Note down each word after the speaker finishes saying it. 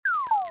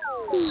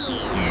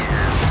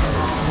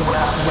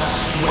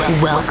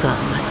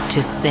Welcome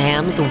to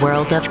Sam's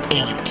World of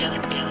 8.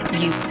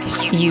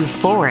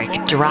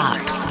 Euphoric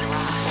drops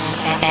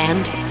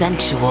and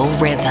sensual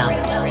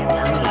rhythms.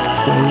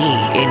 We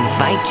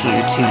invite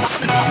you to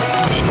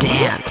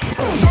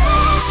dance.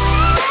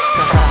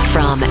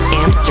 From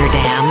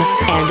Amsterdam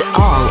and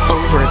all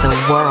over the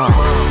world.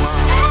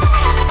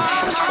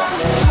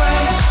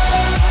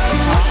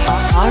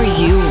 Are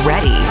you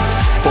ready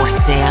for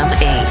Sam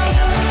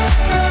 8?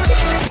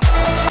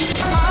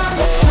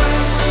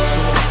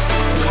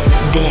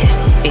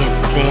 This is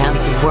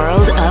Sam's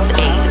World of 8.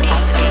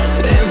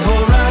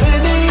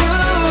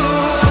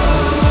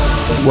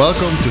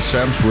 Welcome to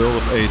Sam's World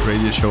of 8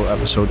 radio show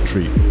episode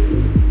 3.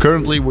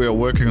 Currently we are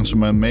working on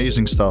some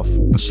amazing stuff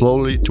and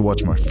slowly to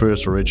watch my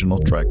first original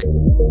track.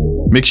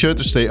 Make sure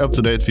to stay up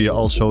to date via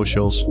all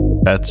socials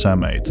at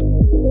Sam8.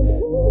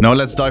 Now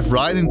let's dive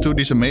right into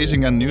these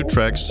amazing and new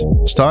tracks,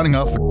 starting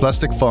off with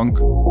Plastic Funk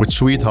with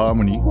Sweet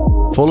Harmony,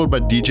 followed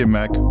by DJ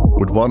Mac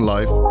with One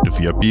Life, the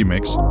VIP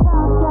mix,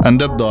 and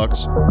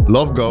Dubdogz,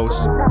 Love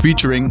Goes,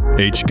 featuring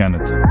H.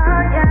 Kenneth.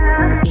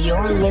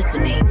 You're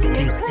listening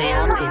to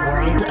Sam's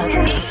World of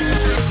 8.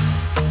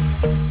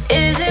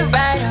 Is it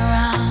right or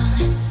wrong?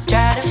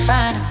 Try to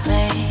find a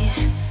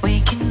place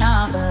we can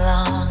all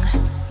belong.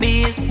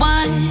 Be as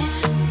one,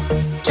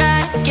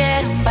 try to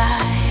get by.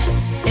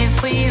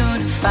 If we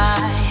unify,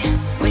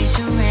 we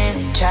should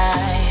really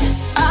try.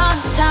 All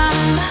this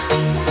time,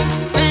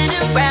 spin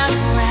it round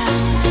and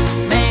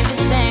round, make the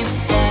same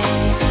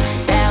mistakes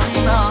that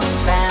we've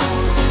always found.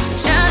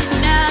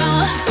 Surely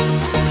now,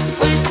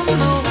 we can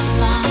move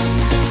along,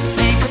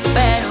 make a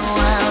better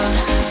world.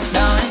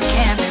 No, it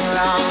can't be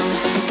wrong.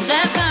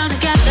 Let's come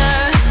together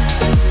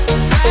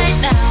right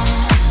now.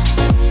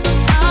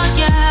 Oh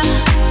yeah,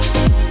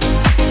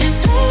 this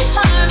sweet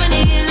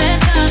harmony.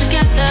 Let's come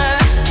together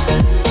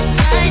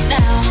right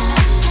now.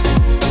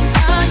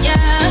 Oh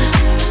yeah,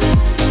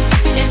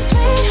 this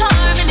sweet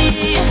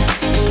harmony.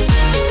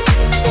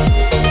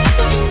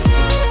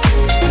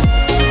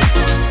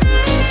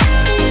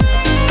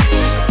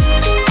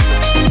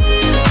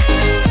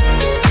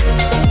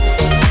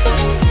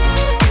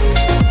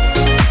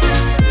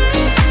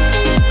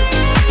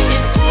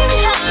 This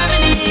sweet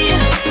harmony.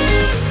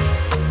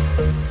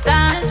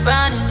 Time is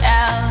running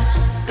out,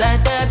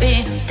 let there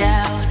be no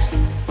doubt.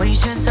 We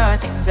should sort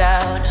things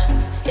out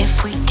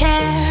if we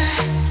care,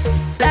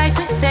 like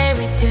we say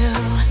we do.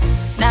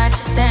 Not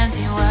just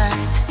empty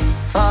words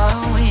for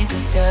a week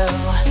or two.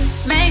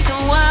 Make the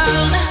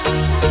world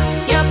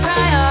your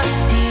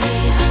priority.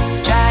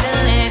 Try to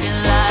live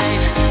your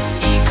life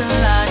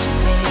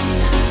ecologically.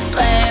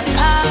 Play a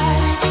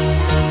part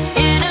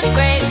in a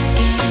greater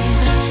scheme.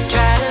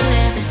 Try to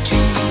live the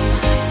dream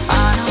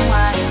on a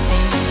wider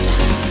scene.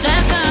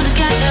 Let's come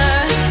together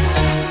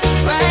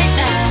right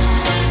now.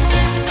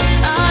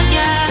 Oh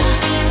yeah,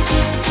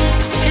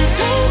 this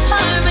sweet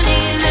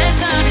harmony. Let's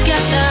come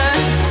together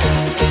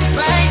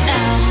right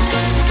now.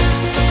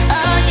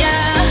 Oh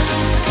yeah,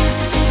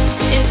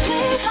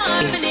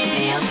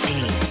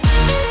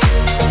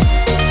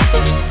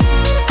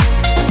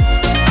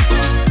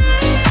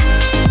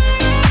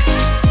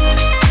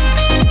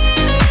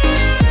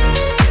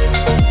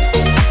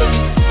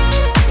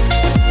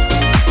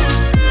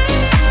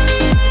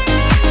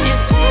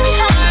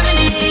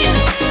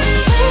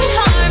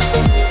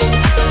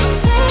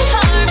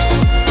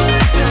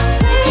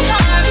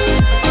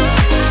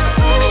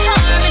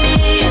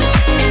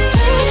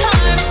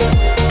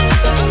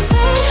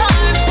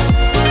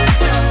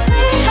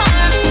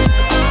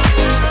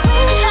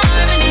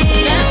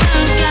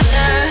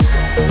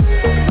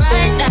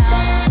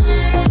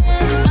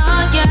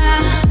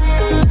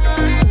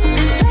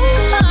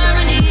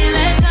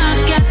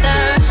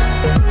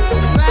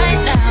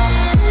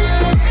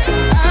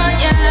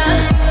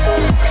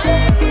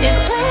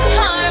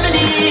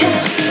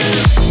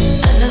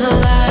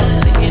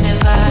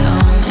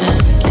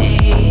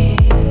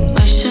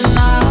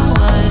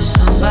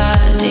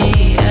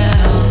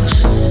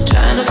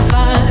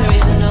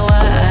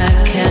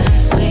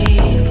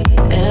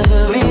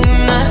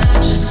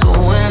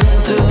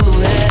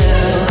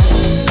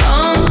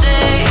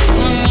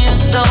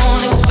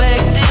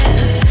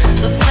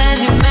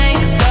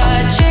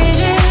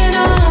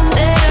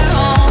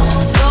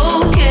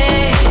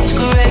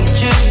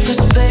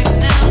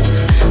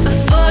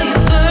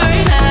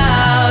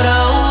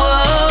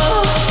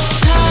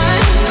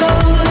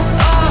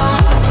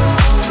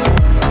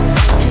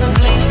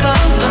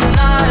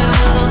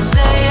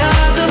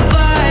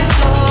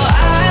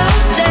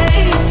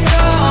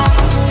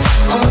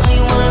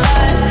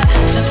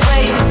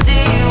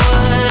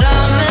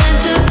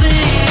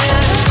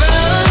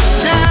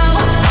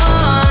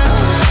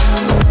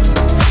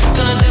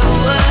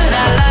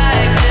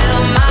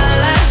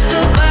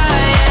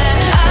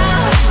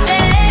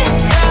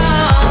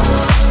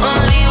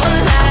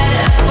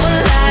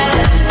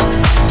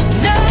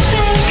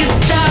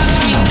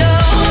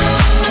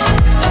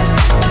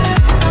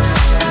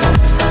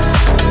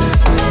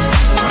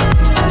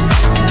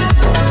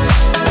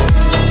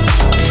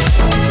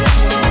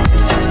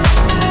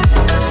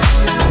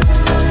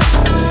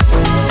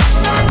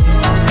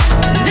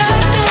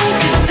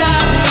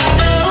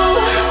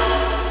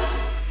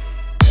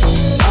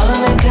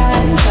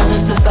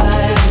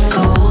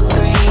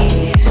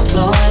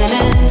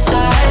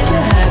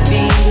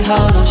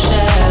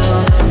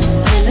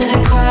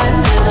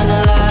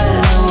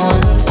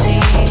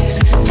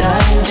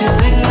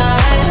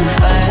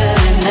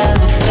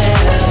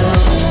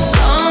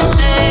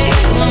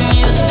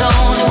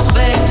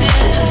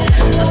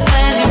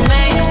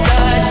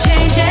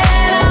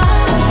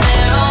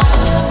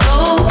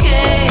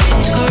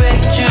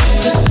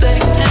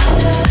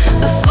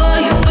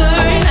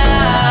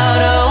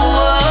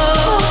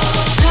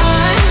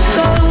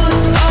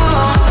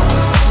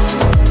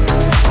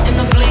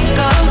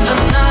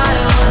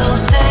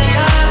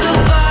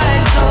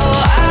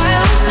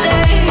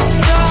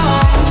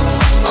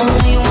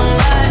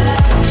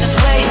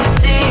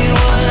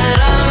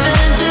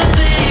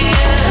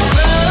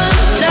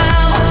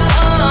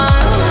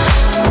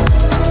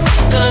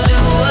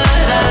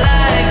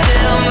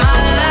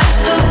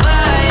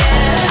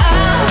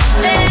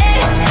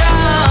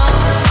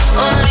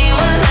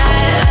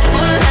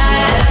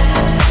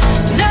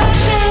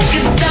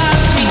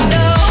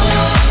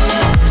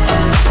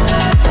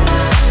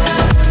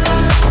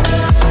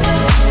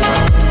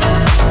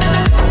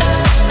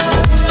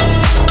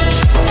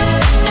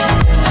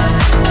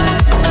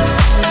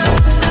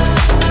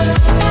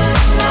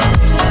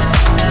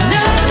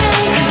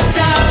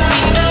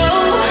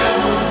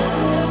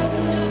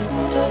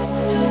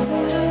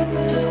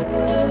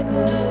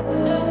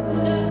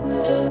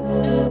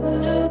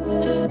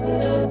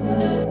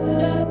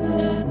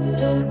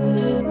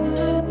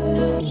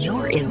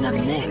 You're in the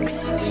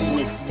mix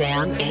with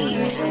Sam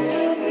 8.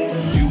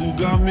 You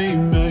got me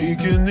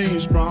making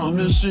these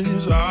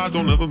promises I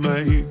don't ever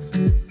make.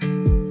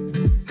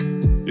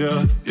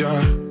 Yeah,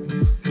 yeah.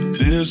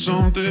 There's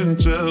something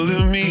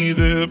telling me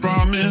they're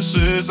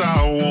promises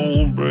I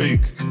won't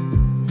break.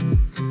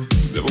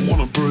 Never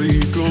wanna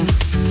break them.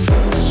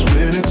 'Cause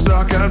when it's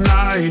dark at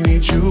night,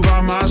 need you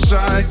by my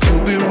side.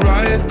 You'll be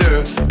right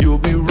there,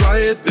 you'll be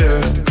right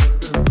there.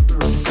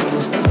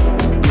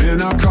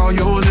 When I call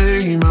your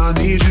name, I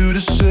need you to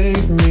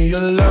save me.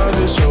 Your love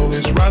is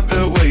always right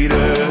there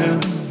waiting.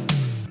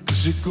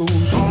 'Cause it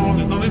goes on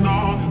and on and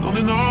on and on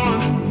and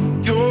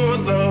on. Your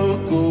love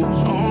goes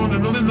on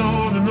and on and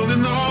on and on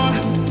and on.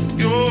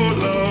 Your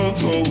love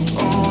goes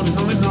on and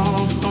on and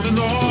on and on and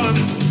on.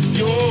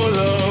 Your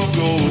love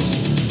goes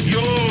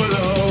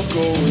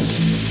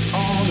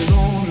on and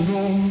on and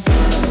on.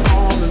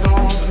 On and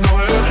on and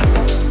on it.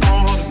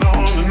 On and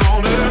on and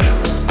on it.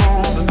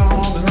 On and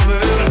on and on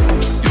it.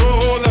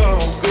 Your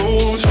love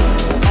goes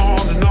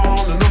on and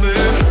on and on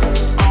it.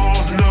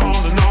 On and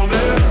on and on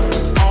it.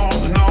 On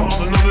and on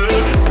and on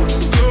it.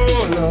 Your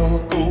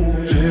love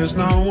goes. There's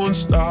not one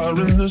star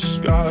in the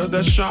sky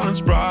that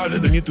shines brighter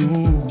than you do.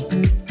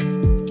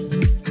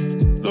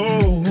 No,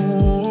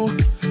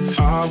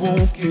 I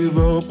won't give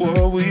up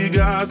what we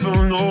got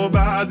from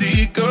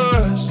nobody,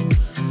 'cause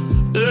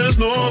there's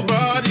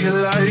nobody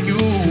like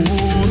you.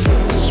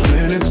 'Cause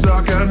when it's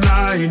dark at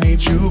night,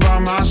 need you by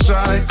my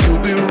side. You'll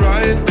be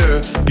right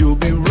there, you'll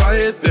be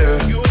right there.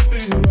 You'll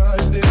be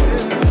right there.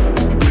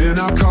 When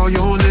I call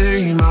your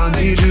name, I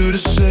need you to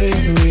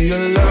save me.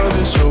 Your love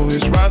is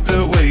always right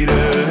there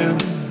waiting.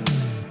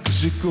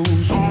 'Cause it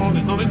goes on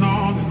and on and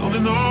on and on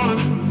and on.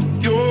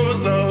 Your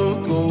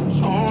love goes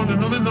on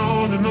and on and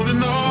on and on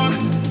and on.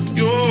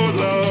 Your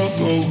love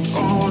goes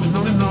on and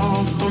on and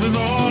on and on and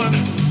on.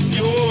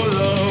 Your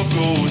love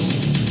goes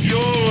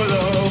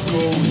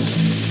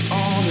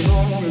on and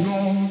on and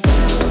on.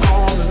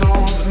 On and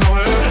on and on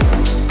it.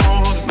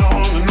 On and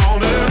on and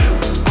on it.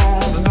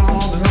 On and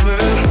on and on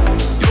it.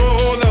 Your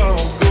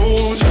love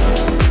goes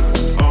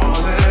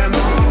on and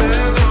on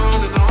and on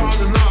and on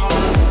and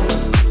on.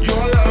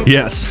 Your love.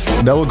 Yes,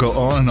 that will go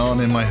on and on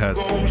in my head.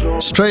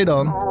 Straight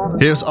on,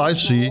 here's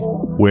Yves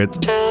with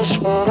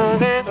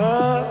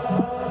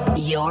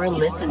You're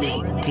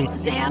listening to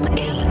Sam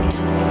 8.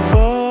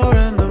 4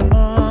 in the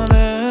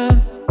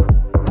morning,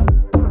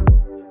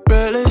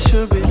 really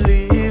should be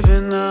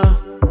leaving now.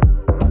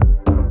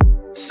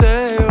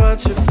 Say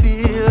what you're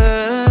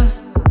feeling,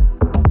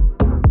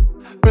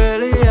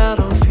 really I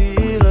don't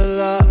feel a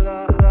lot.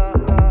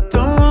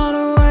 Don't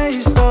wanna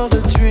waste all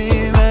the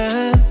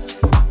dreaming,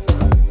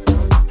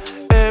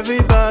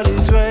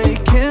 everybody's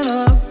waking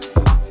up.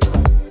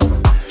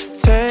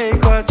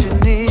 Take what you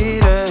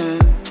need and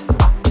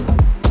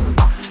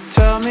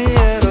tell me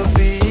it'll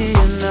be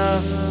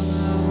enough.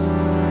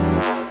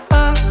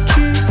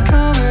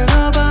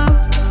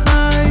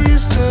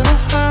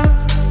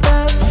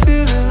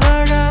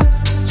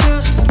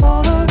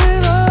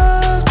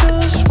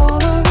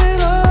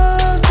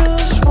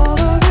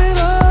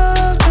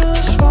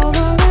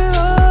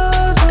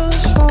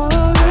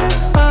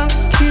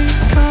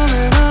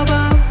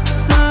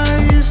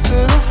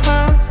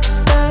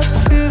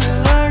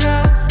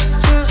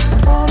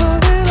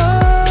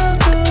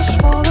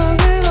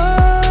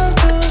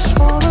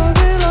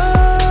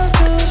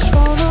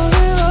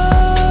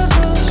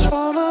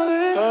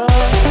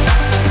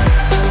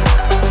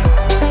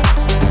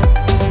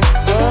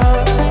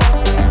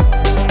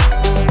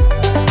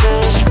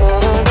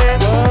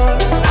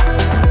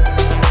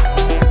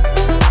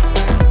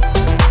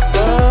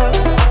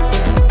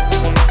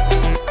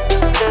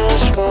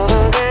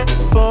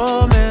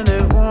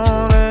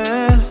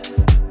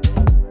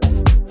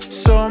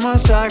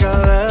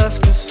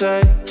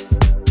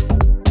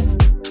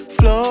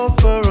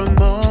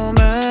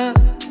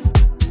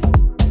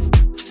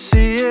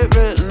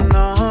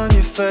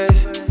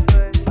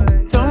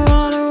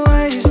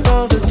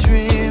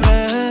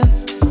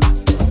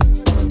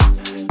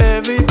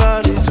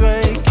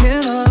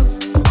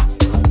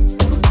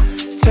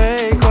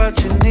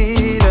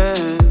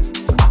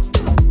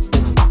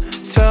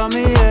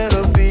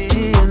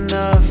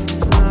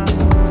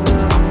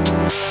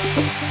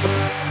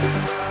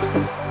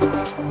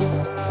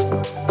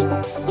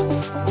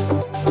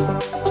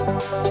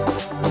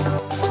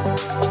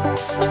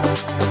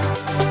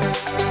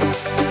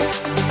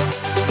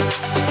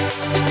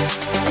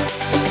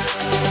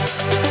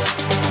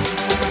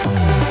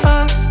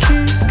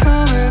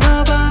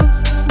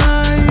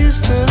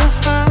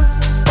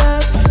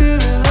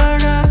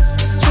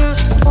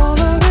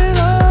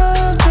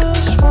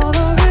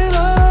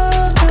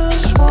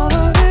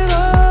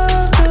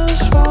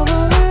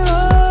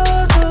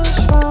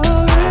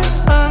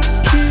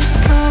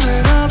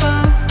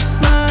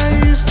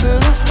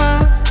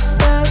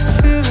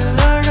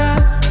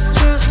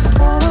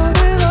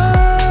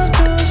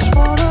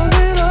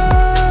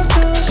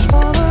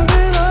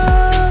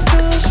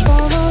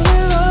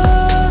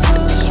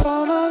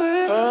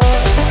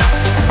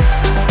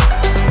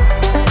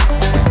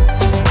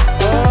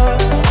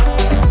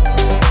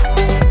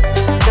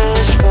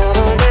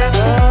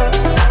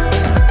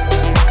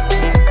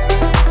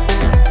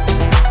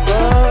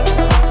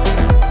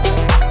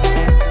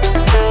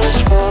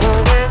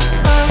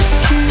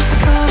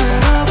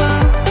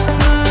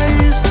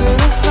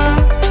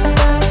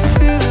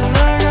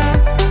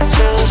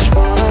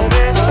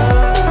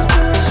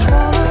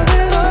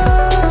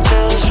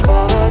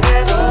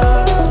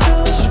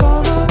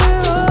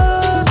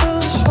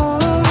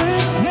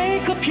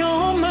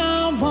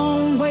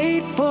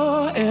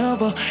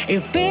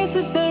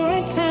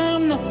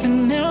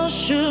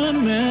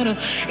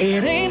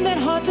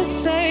 hard to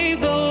say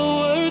the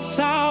words,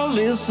 I'll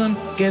listen,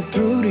 get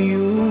through to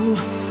you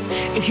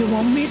if you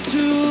want me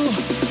to.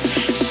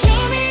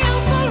 Show me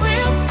out for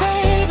real,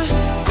 baby,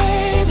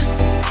 baby.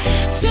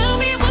 Tell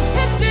me what's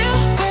the deal,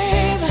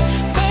 baby,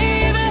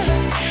 baby.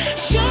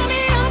 Show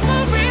me out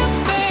for real,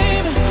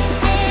 baby,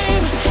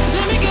 baby.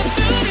 Let me get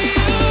through to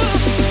you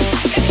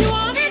if you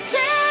want me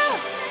to.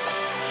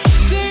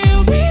 Do you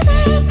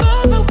remember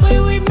the way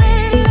we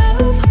made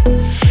love?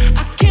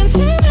 I can't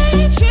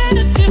imagine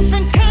a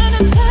different kind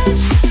of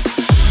touch.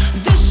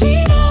 Does she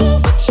know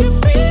what you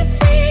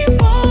really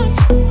want?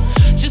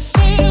 Just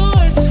say the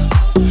words,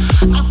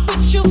 I'll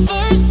put you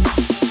first.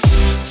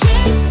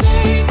 Just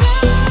say the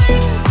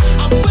words,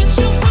 I'll put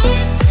you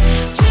first.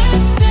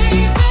 Just say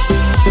the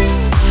words,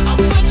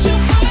 I'll put you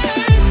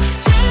first.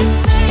 Just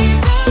say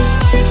the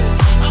words,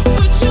 I'll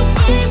put you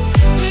first.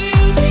 Do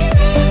you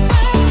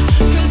remember?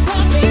 'Cause I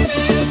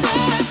remember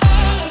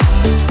us.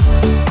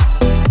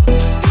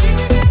 Do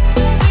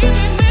you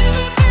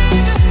remember,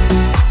 baby?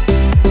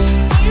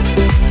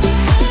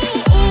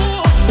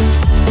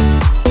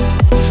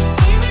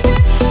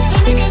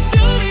 Let me get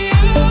through to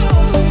you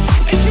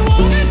if you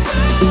want me to.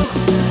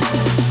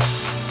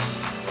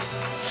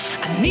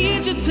 I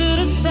need you to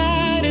the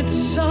side,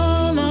 it's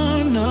all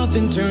or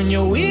nothing. Turn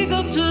your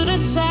ego to the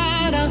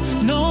side, I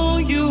know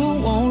you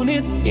want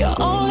it. You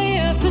only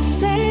have to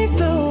say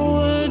the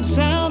words,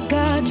 I'll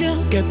guide you,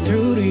 get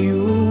through to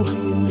you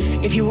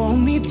if you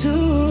want me to.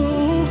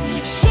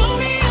 Show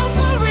me out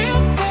for real,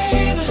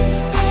 baby,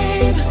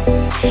 baby.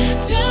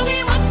 Tell me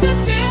what's the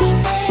deal,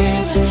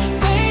 baby,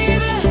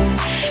 baby.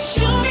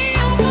 Show me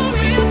out for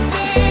real,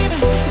 baby,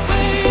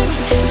 baby.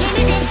 Let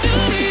me get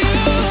through to you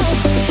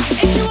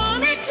if you want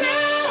me to.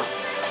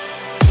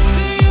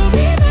 Do you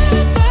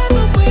remember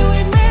the way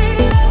we made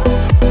love?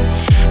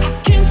 I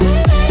can't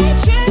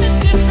imagine a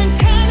different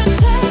kind of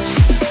touch.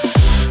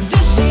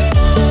 Does she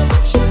know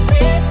what you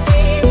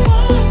really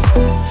want?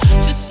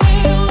 Just say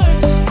the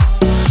words,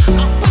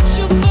 I'll put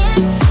you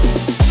first.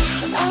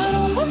 I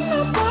don't want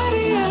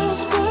nobody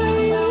else but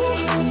you.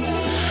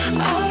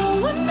 I don't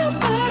want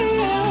nobody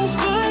else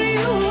but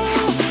you.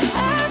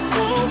 I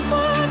don't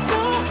want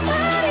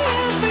nobody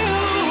else but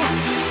you.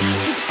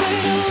 Just say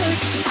the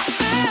words.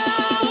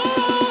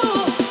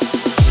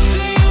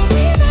 Do you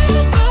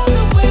remember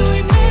the way we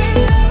made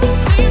love?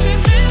 Baby,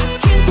 I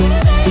can't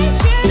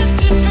imagine a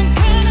different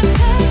kind of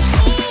touch.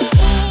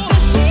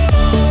 Does she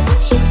know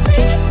what you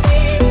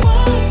really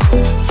want?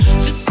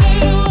 Just say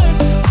the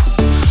words,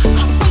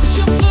 I'll put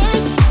you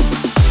first.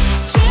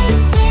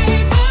 Just say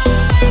the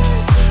words,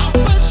 I'll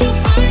put you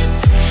first.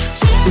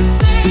 Just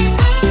say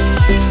the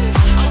words,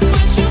 I'll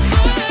put you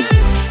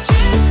first.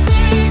 Just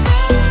say the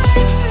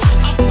words,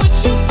 I'll put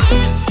you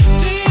first.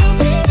 Do you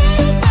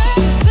remember?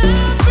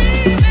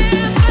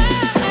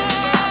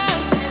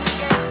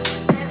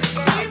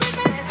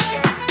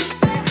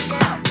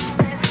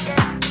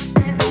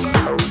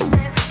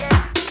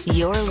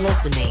 You're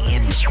listening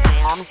in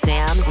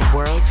Sam's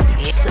World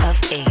Hit of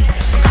 8.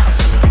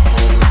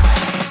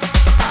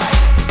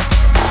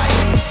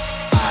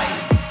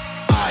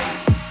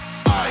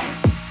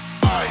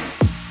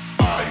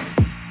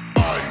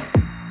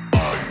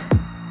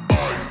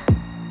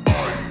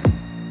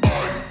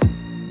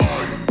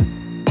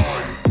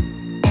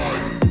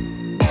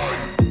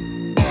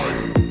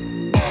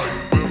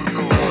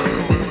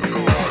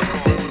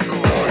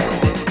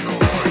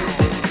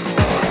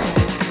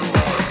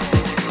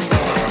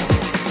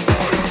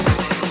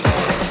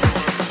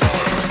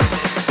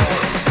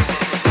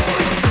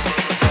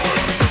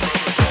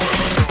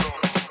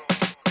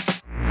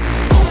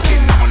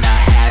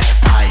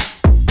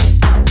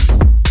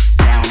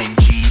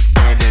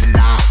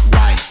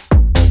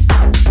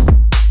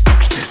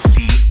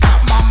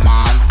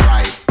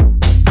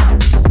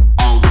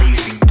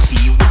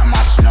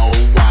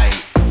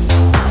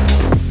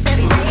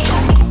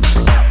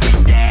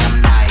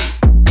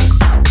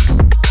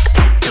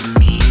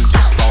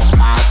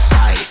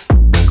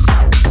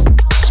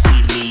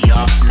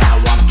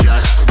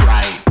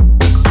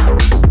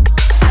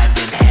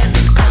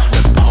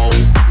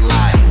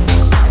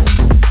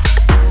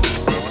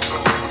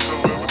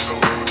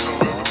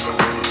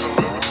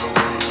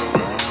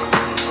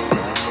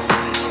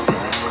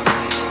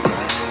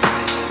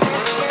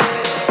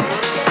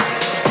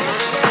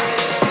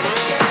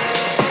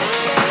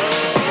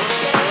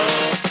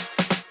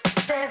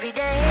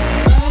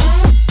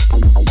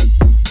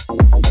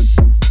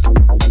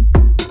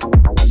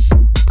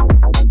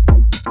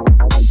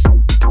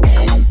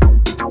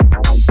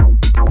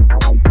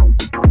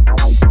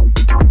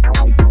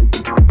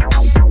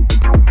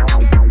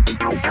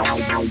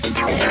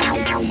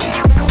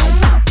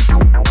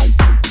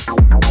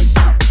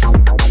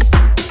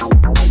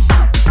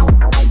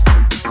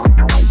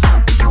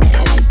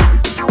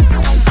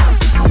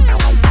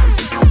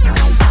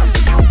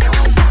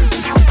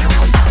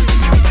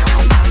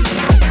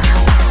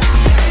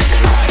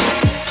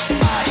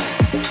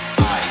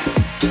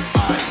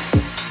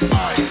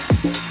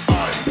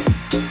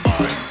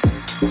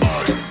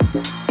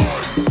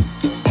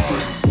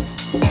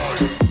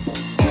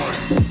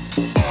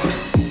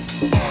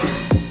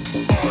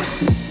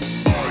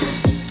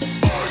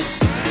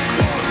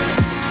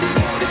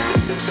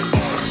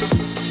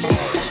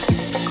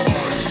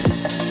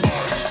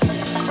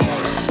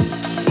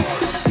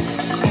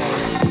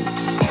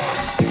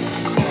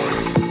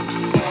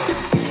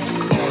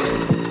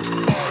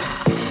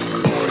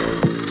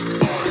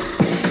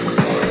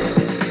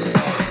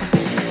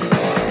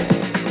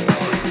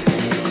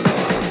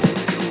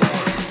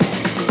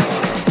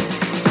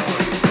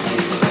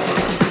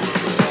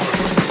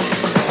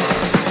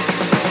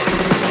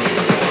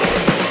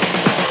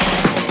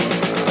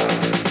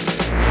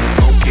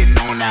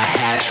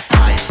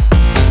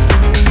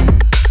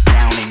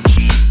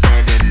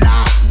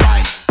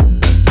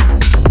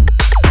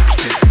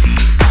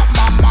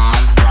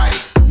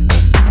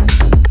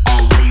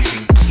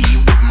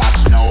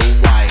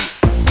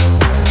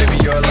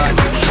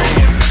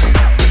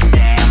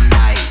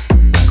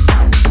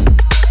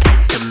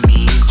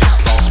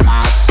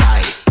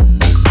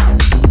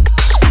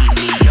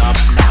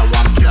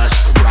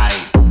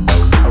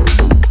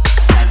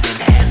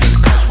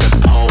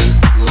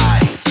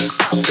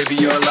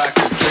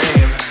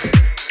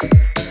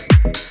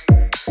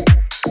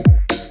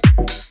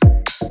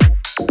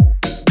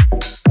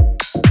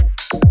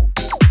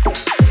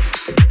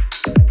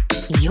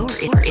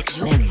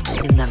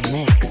 in the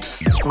mix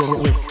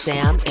with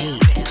Sam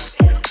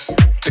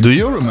 8. Do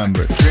you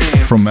remember?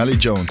 From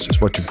MelyJones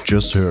is what you've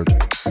just heard.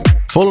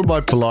 Followed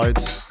by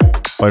Polite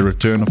by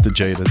Return of the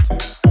Jaded.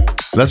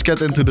 Let's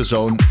get into the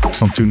zone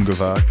from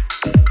Tungevaag.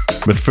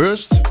 But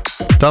first,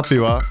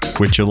 Tapiwa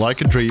with You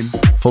Like a Dream,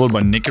 followed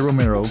by Nicky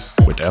Romero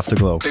with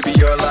Afterglow. Baby,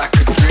 you're like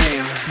a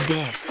dream.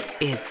 This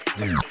is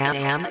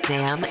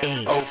Sam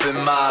 8. Open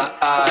my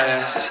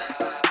eyes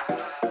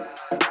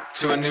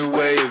to a new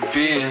way of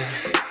being.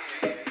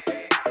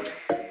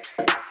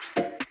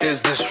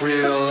 Is this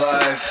real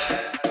life?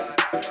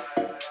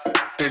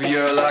 Baby,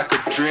 you're like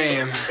a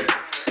dream.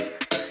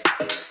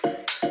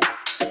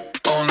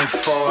 Only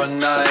for a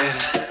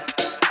night.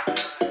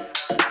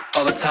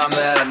 All the time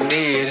that I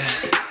need.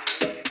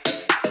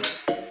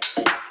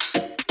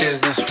 Is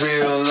this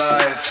real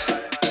life?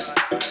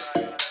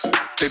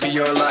 Baby,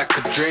 you're like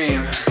a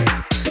dream.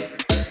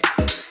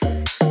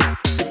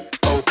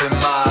 Open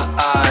my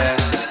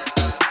eyes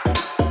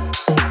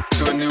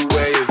to a new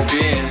way of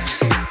being.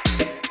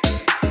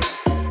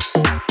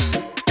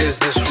 Is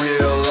this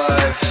real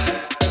life?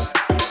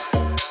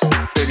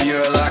 Baby,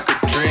 you're like a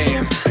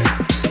dream.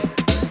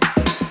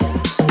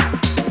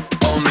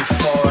 Only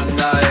for a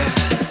night.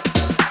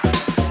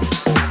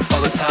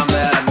 All the time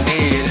that I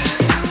need.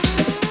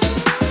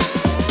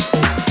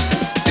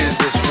 Is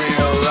this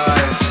real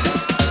life?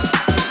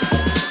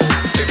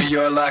 Baby,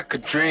 you're like a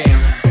dream.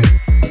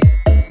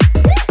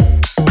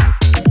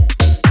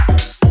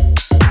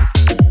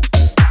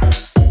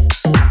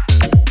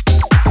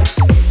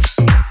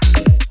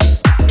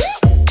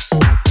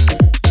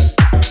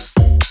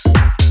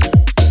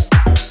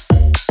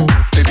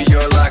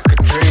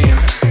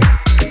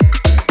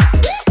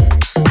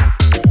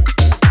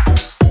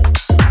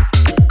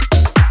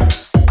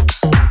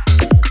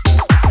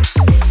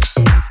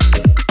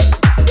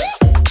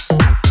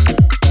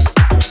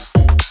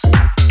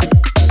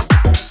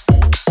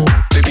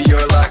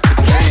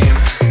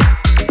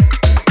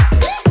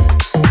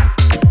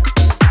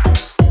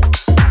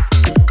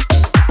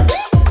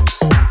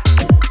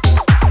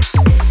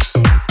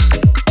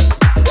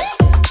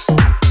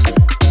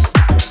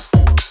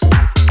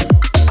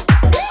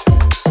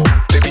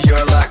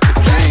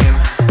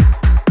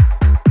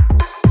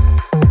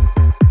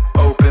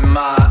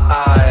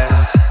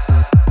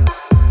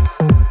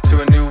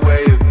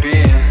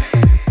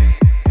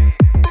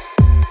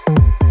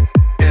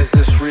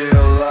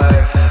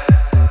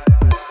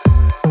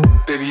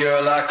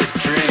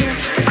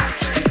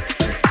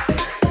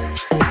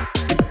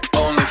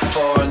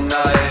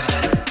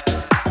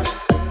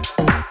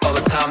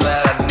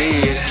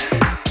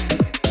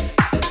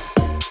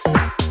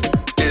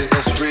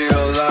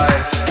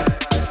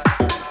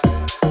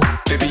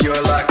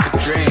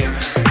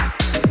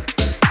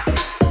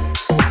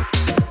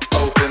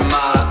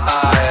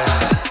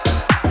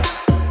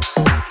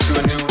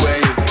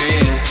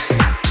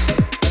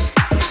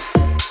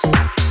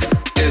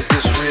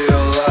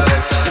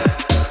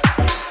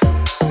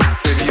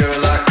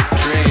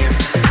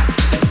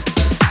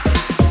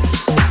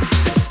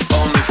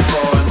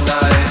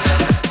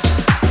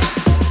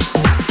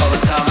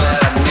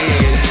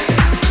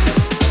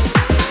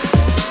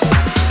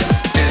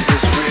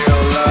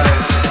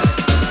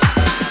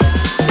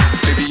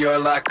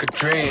 Like a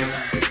dream.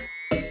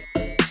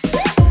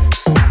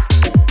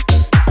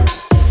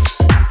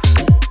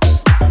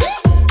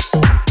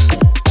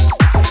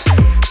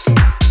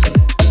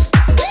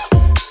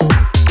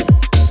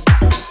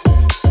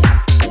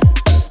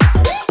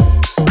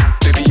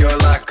 Baby, you're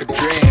like a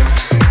dream.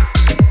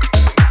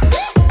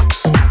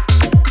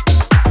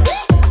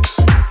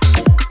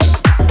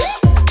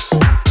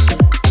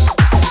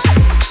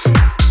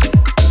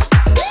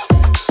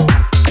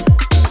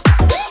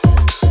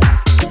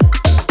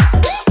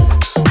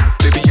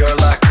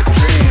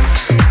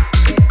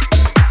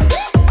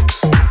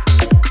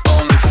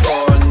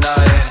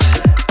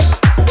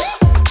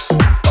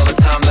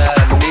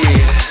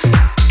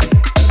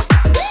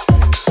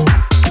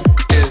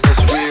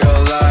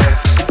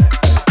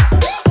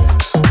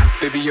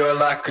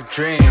 Like a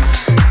dream.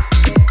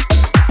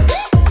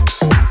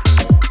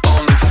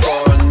 Only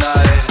for a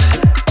night.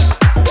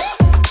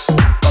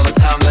 All the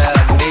time that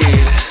I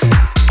need.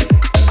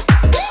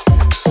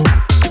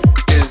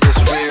 Is this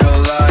real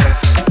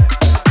life?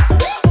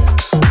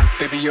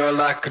 Baby, you're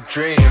like a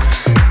dream.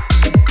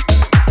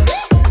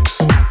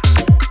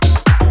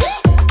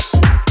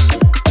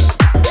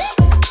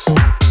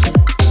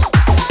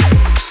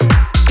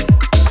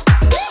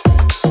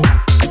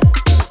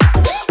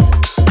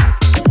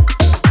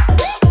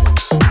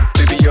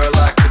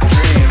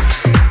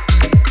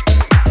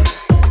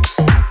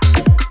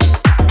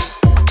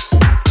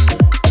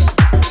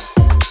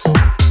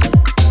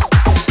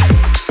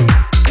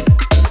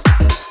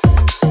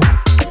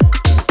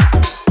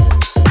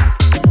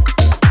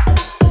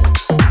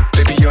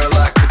 Baby, you're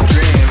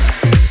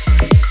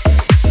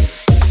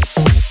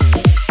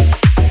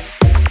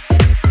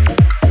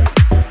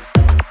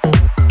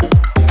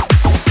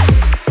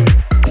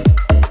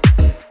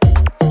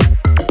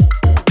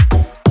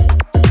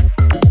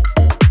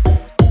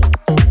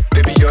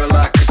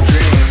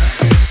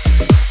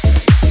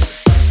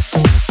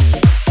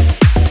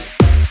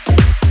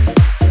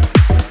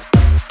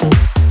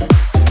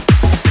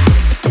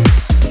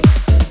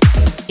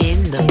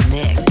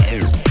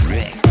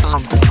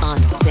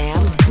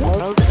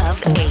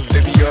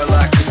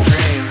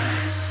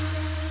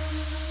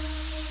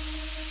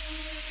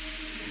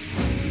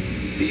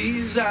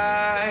These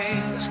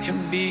eyes can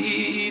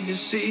be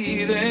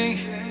deceiving,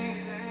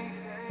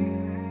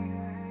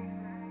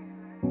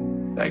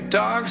 like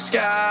dark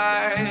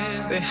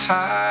skies, they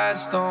hide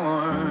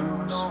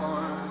storms.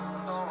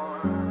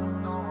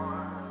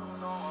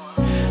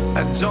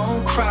 I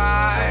don't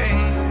cry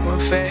when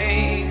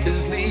faith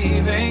is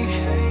leaving,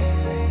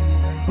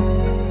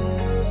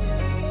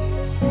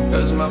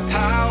 'cause my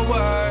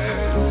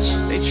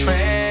powers, they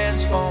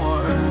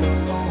transform.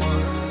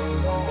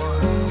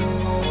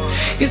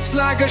 It's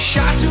like a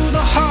shot to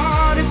the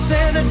heart, it's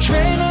an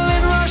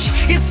adrenaline rush.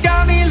 It's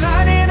got me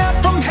lighting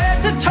up from head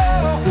to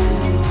toe.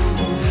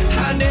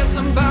 I dare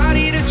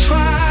somebody to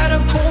try to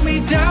pull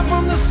me down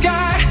from the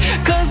sky,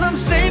 'cause I'm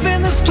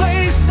saving this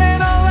place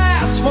and I'll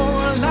last for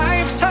a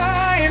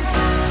lifetime.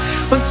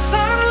 When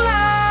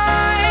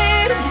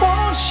sunlight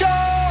won't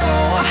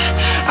show,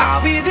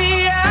 I'll be the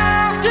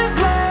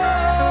afterglow.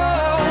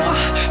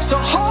 So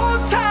hold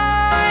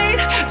tight,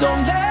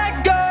 don't let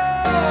go,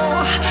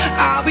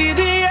 I'll be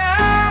the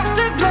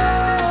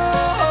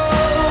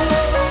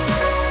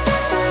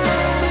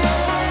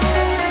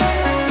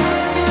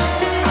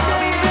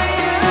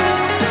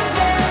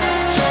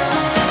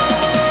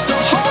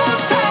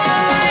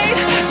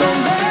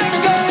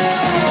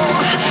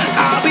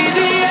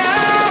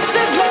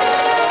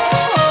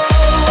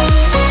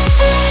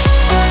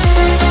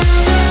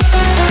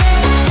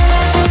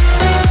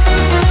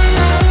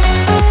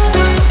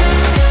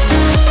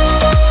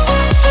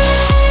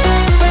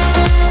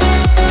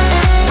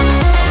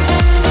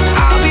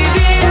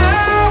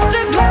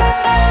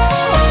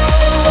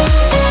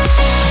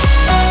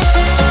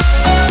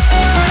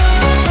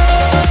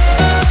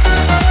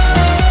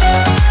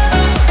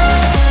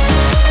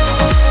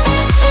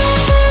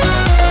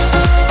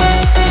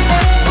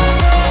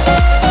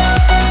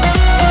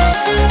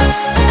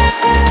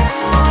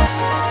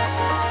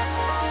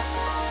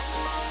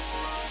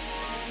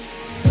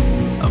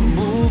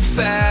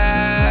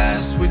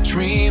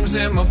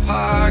in my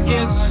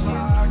pockets,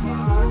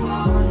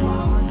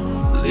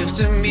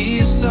 lifting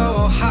me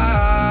so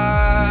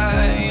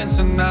high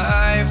into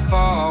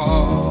nightfall.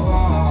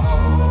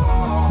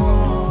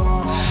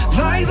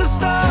 Like the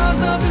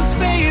stars up in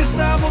space,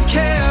 I will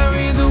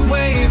carry the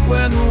weight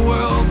when the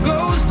world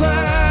goes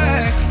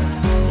black.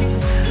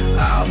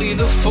 I'll be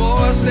the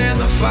force and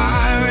the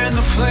fire and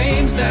the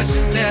flames that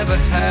you never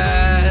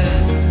had.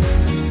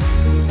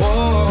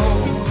 Whoa.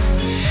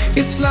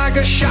 It's like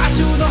a shot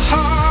to the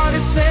heart,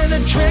 it's an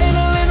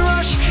adrenaline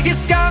rush.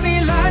 It's got me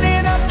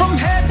lighting up from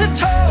head to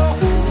toe.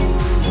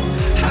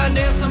 I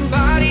dare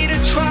somebody to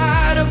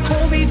try to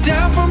pull me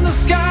down from the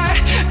sky,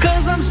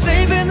 'cause I'm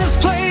saving this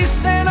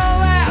place and I'll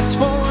last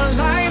for a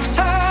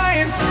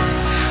lifetime.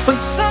 When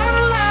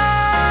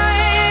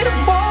sunlight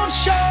won't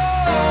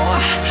show,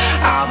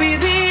 I'll be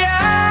the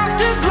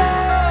afterglow.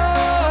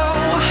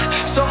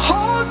 So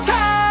hold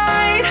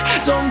tight,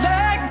 don't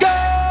let go,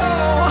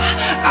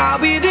 I'll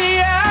be the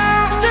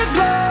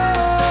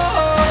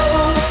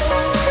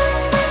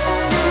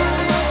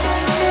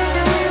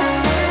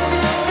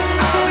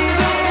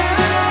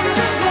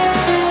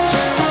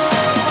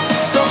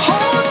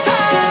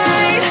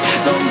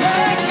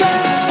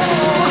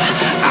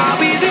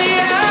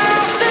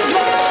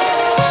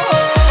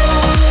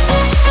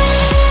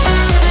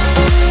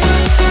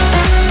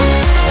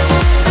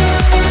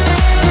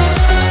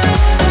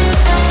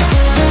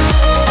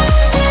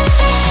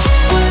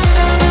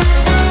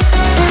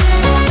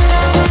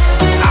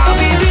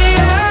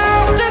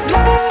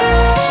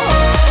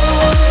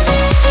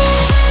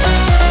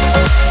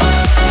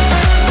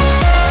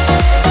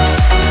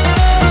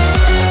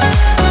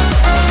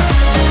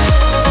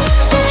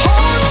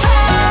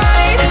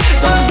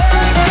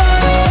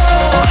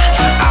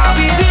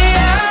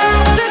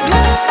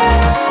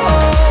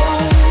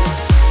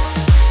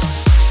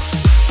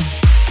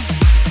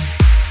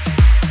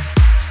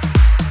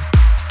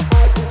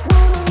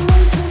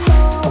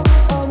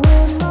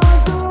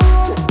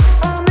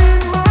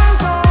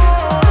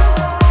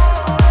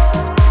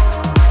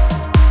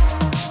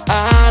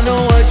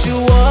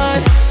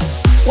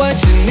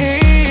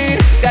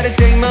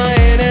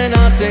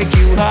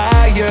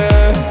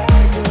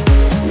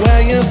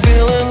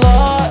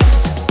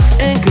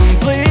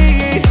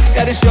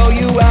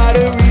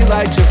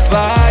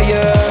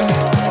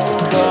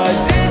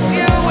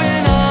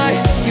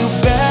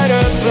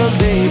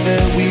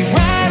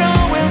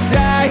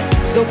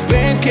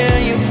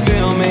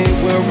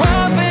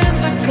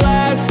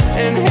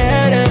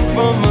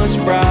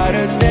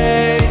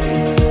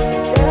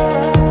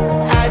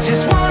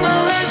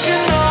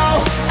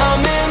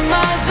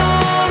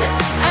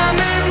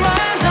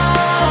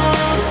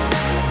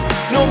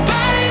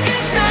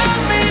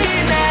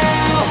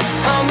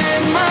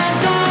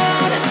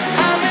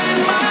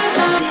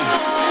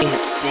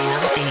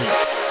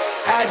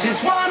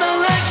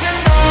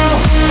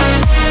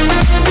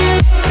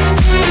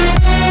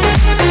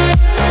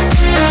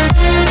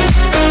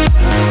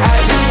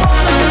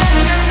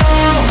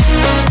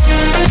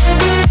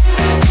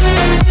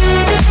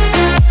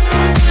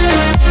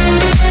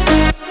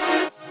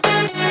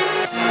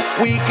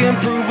We can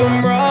prove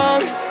them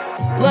wrong,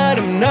 let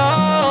them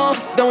know.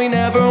 Though we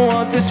never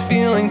want this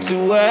feeling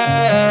to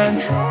end.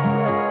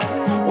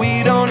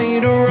 We don't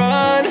need to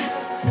run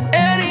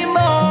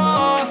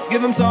anymore.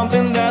 Give them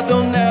something that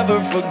they'll never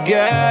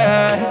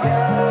forget.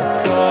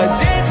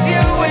 Cause it's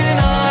you and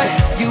I,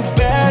 you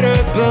better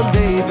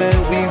believe it.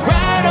 We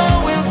ride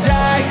or we'll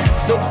die.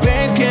 So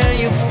babe, can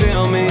you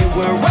feel me?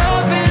 We're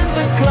up in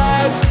the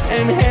clouds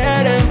and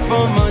heading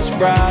for much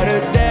brighter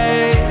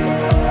days.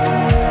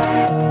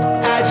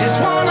 I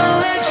just wanna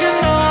let you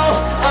know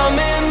I'm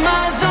in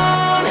my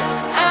zone,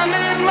 I'm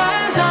in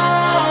my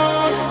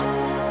zone.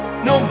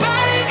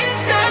 Nobody can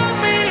stop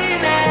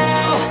me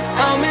now.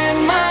 I'm in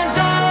my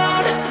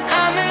zone,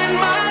 I'm in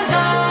my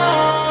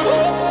zone.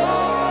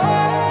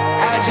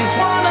 I just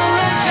wanna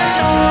let you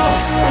know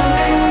I'm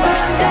in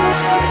my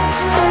zone,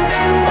 I'm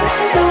in my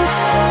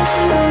zone.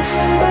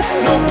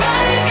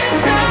 Nobody can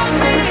stop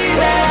me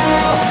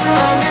now.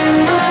 I'm in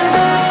my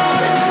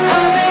zone,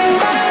 I'm in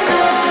my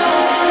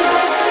zone.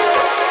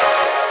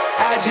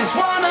 I just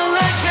wanna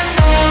let you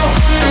know.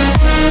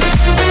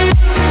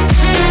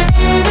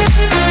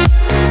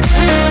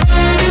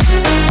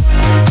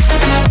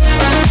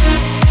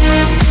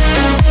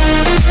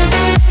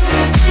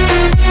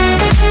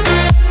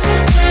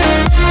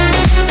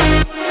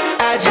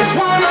 I just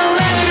wanna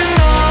let you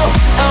know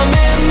I'm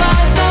in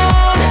my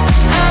zone,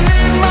 I'm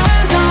in my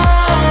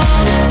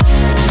zone.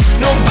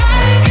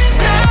 Nobody can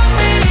stop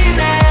me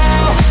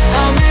now.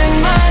 I'm in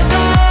my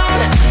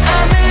zone,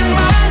 I'm in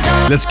my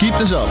zone. Let's keep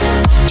this up.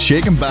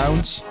 Shake and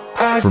Bounce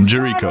from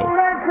Jirico.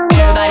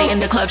 Everybody in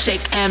the club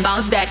shake and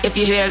bounce that. If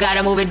you're here,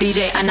 gotta move it,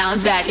 DJ,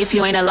 announce that. If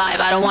you ain't alive,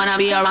 I don't wanna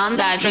be around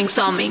that. Drinks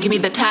on me, give me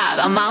the tab,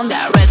 I'm on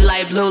that. Red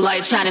light, blue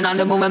light, shining on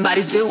the moving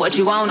bodies. Do what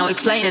you want, no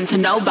explaining to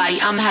nobody.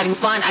 I'm having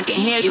fun, I can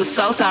hear you,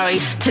 so sorry.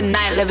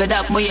 Tonight, live it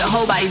up, move your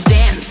whole body,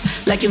 dance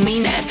like you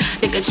mean it.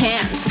 Take a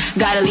chance,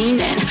 gotta lean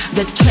in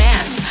the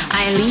trance.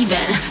 I ain't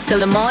leaving till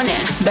the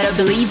morning, better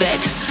believe it.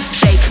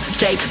 Shake,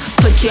 shake,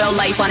 put your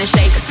life on it.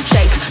 Shake,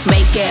 shake,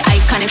 make it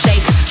iconic.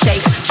 Shake,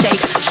 shake,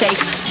 shake,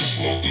 shake.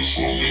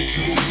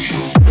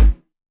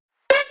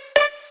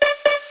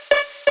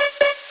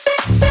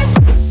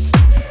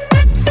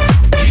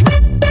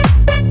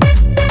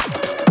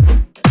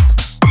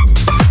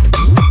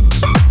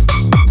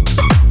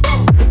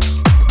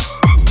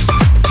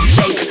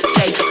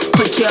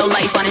 Put your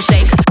life on a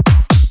shake.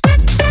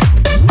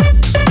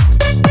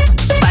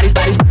 Bodies,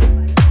 bodies.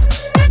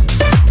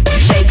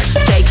 Shake,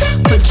 shake.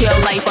 Put your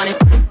life on it.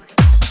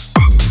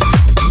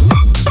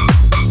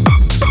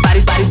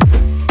 Bodies, bodies.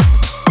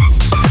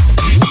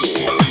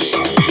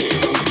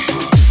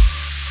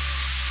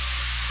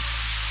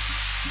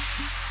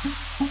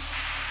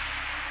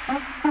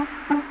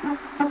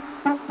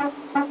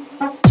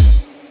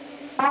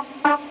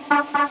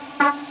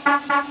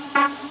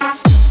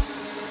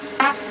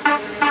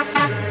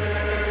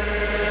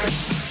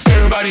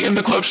 Everybody in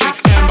the club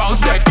shake and bounce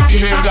that. If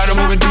you're here, gotta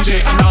move it,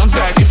 DJ, announce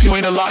that. If you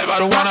ain't alive, I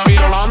don't wanna be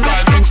around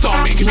that. Drinks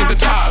on me, give me the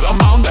tab,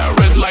 I'm on that.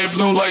 Red light,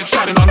 blue light,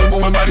 shining on the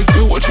moving bodies.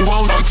 Do what you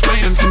want, no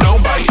explaining to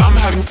nobody. I'm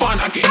having fun,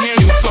 I can hear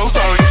you, so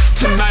sorry.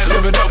 Tonight,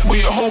 live it up,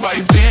 with your whole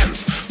body,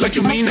 dance like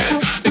you mean it.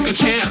 Take a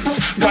chance,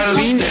 gotta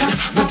lean in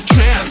the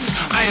trance.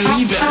 I ain't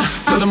leaving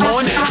till the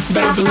morning,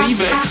 better believe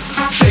it.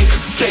 Shake,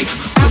 shake,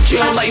 put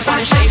your life on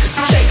it. Shake,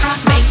 shake,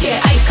 make it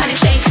iconic.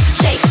 Shake,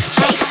 shake,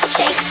 shake,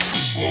 shake.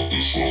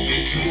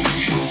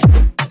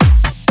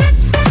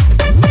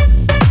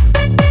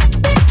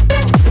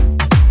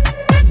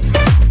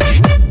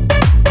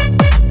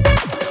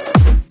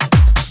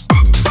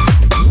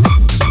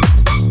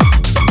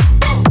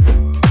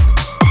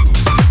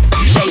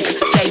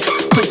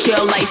 Put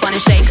your life on a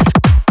shake.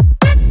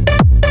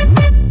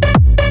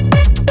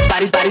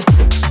 Bodies, bodies.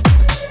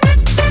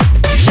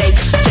 Shake,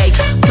 shake.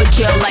 Put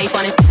your life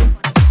on it.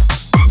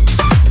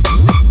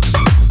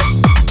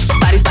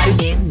 Bodies, bodies.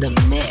 In the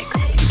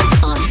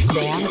mix on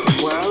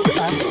Sam's World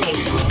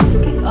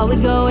of 8.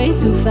 Always go way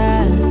too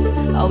fast,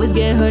 always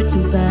get hurt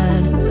too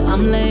bad. So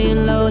I'm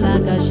laying low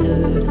like I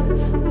should.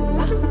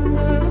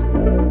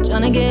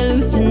 Tryna get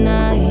loose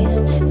tonight,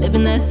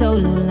 living that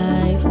solo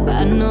life. But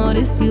I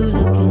notice you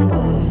looking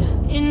good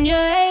in your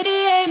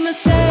 88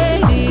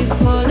 Mercedes,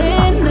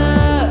 pulling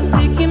up,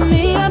 picking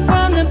me up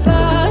from the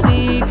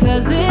party.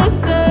 Cause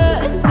it's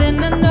us,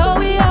 and I know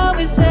we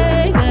always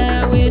say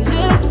that we're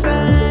just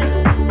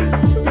friends.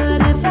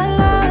 But if I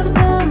love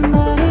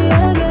somebody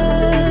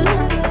again,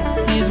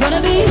 he's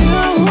gonna be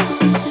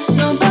you.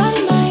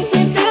 Nobody makes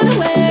me feel the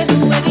way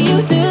that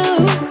you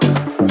do.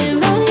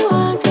 If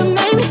anyone could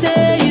make me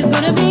stay, it's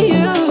gonna be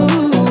you.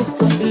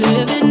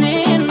 Living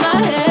in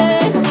my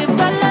head. If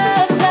I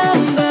love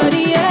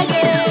somebody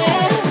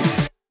again,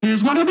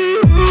 It's gonna be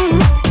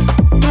you.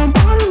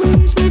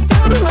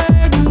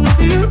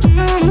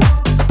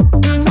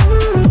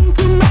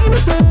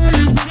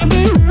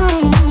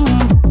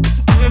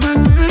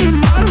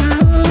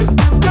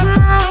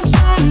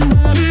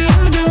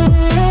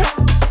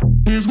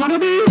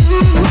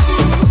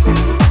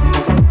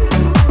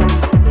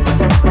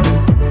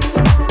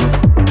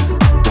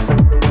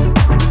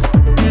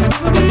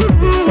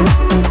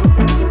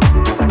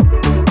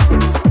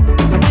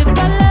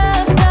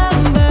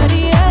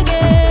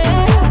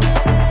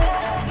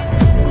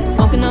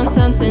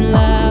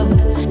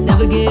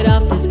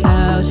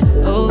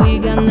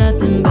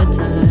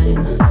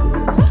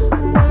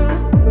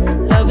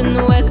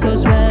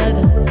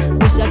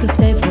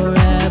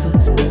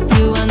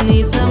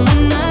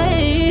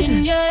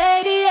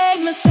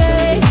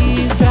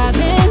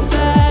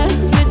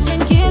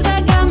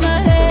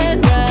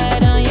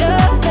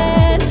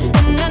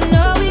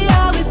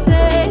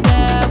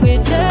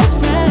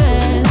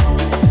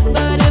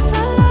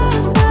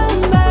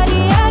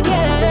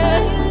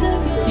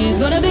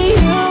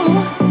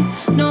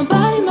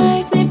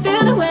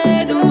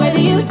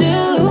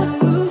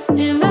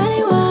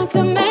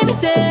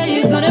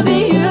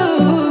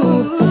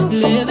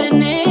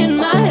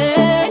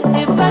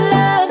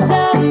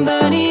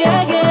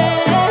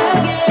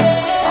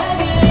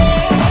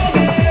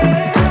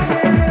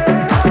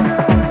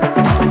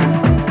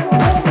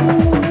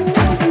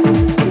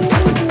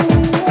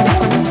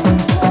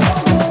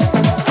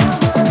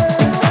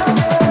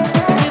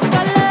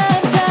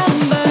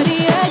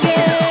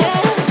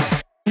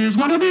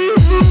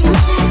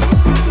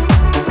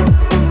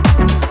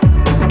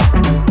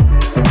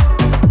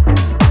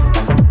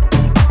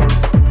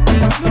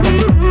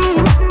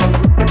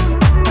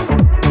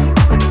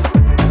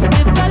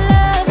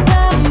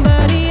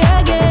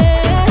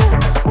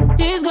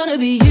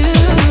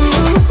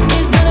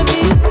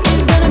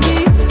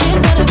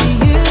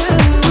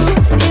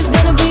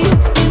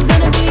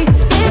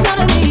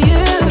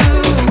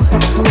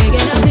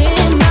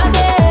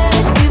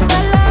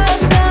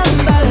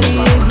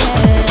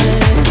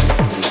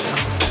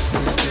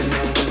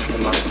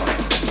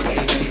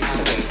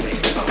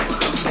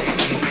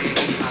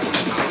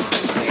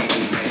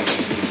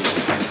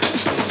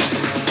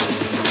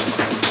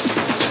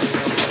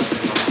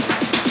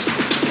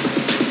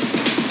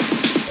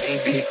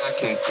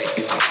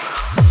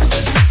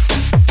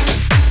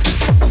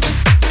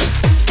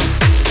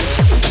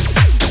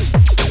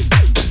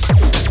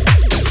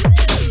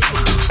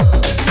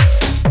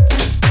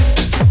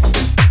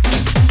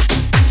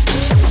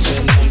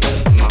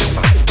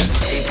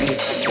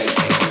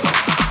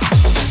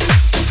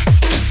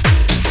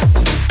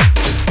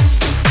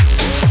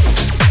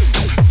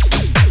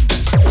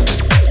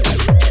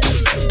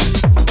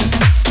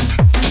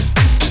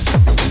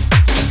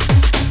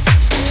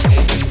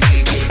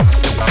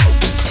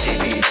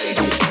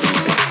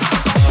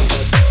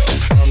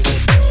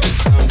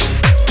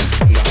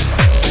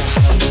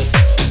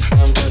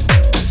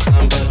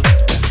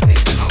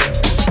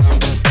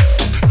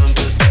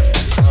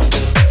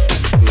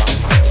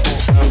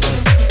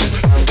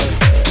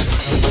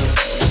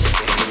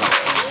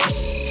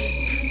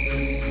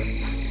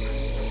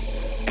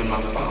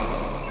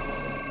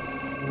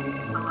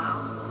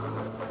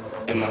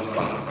 in my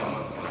phone,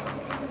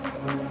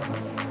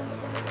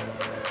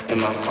 in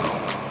my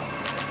phone.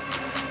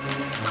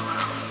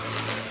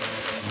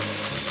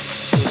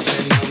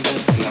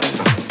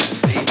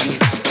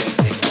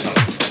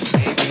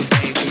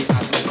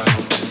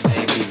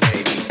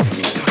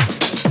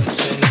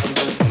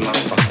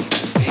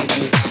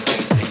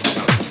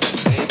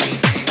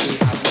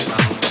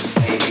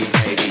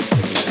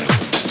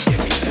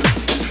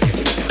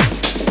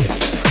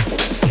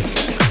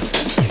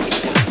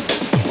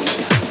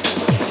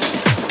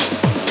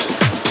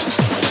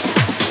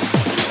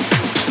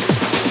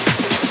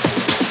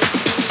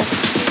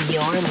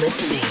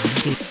 Listening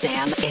to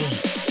Sam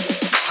 8.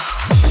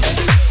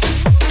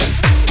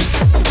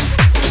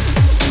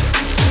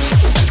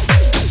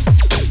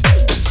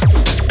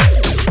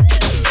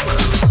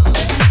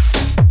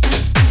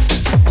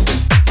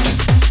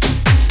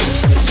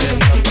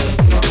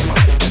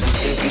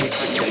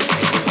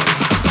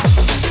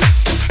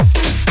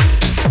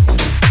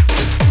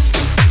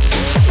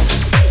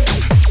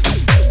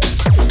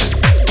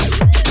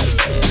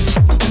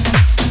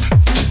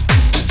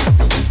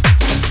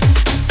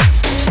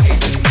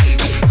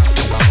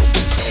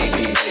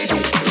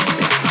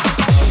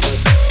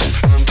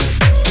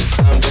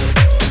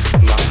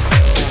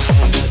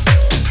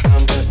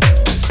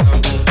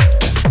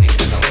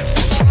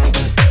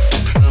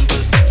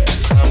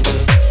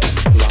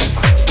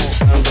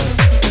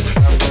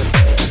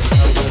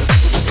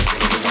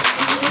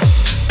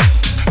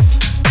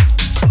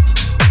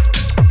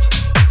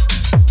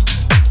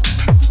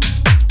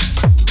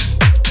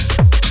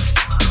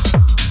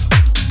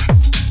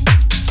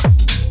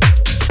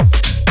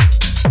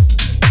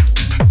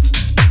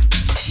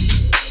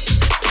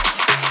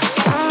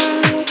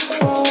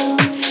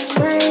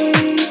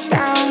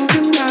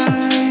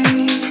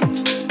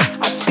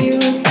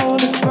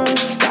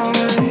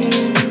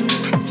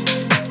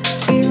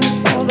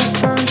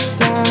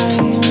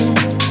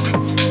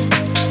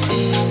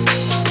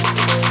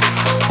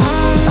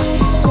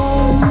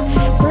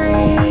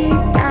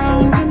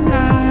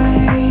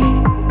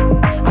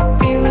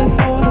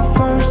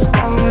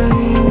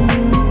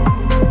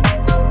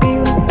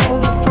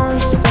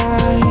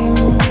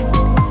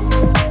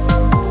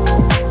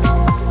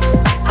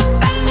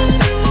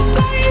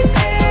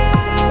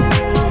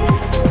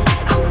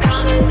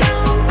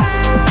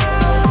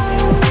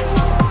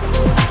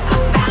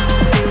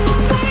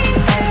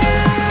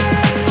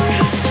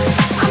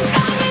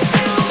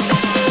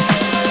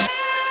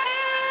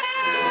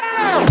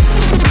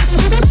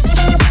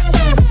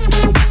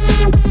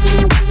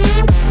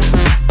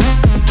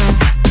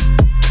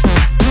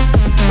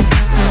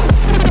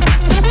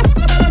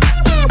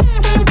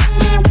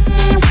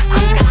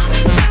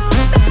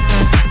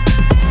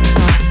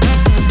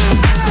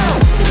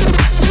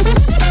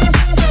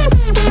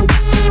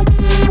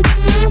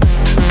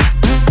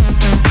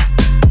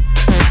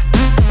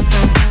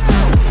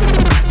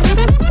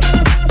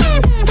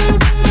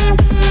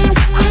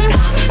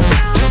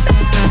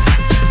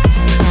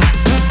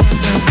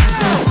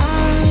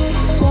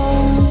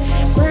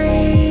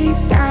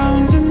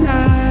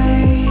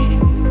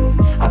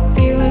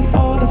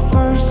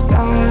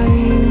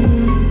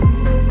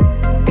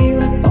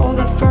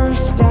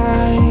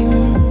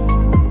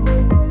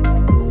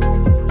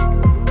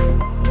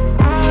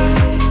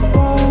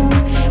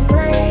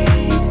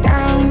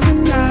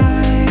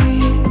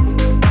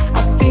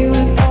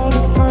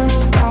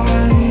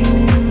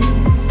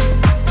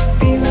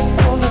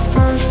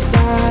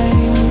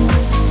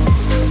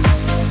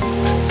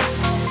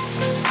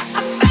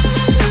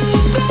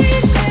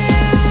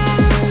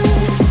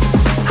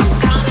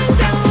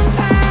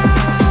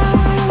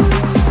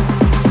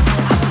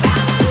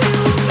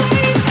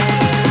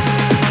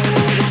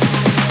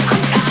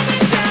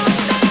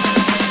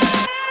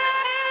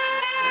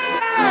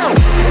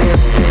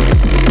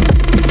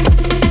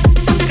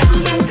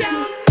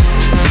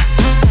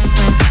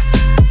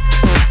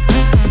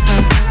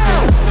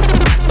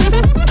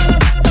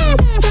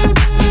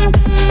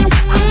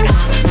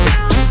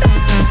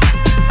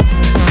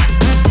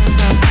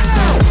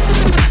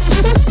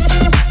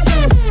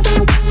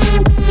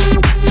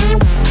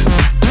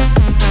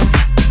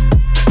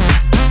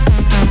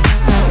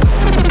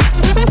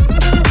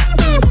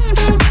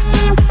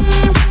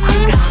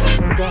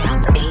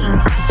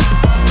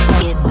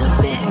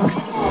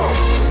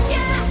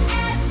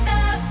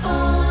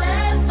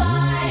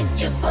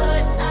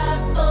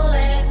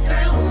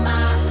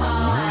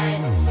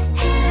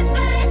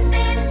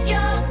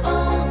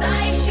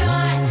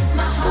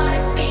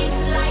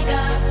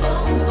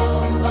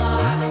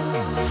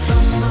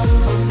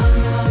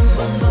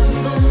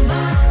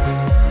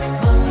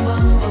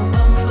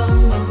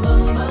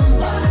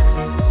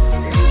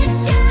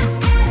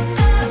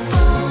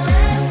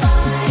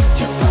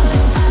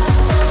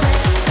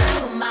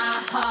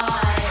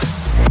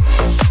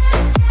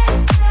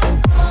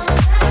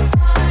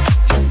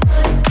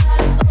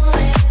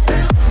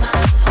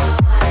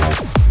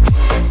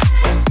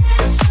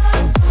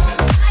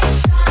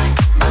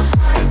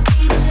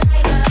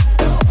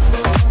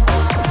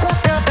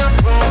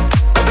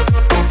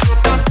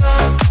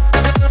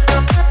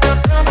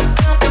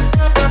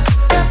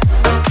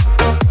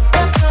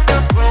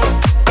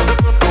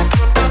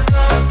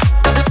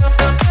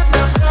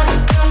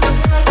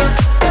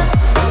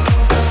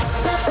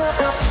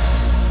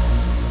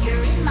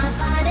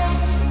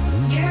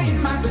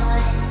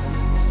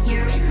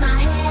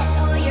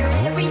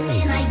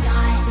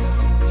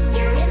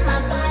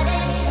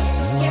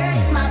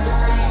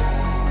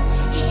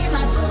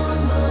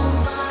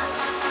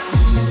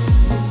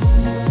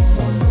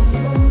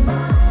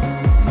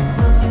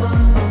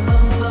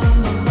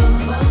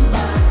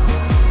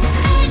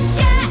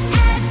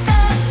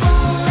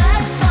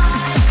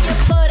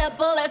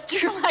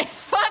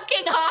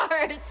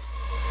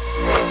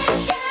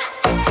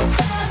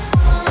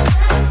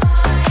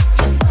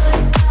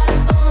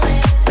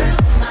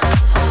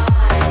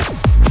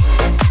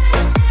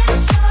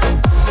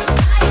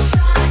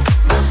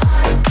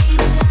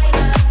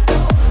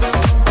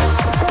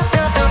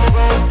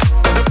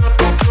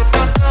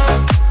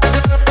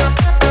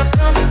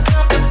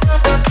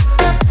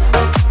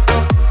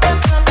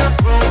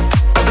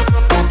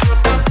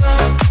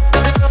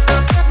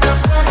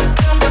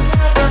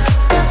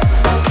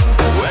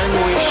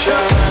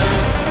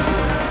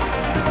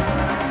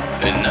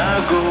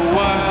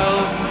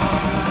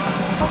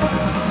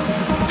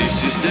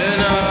 This is the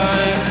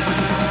night.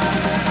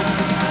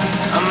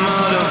 I'm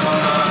out of my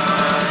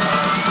mind.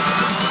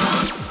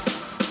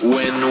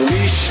 When we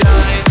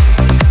shine,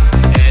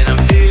 and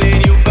I'm feeling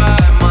you by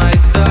my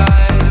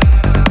side.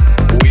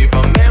 With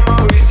our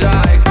memories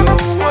I go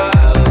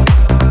wild,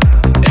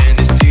 and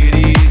the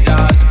city is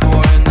ours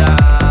for a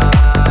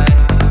night.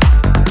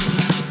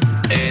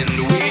 And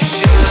we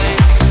shine.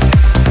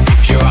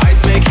 If your eyes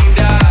making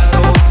that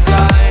old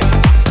sign,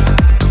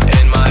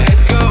 and my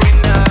head going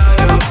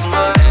out of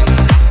mind,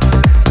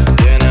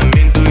 then I'm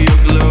into your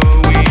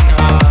glowing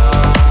heart.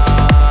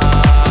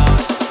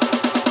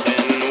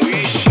 And we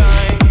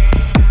shine.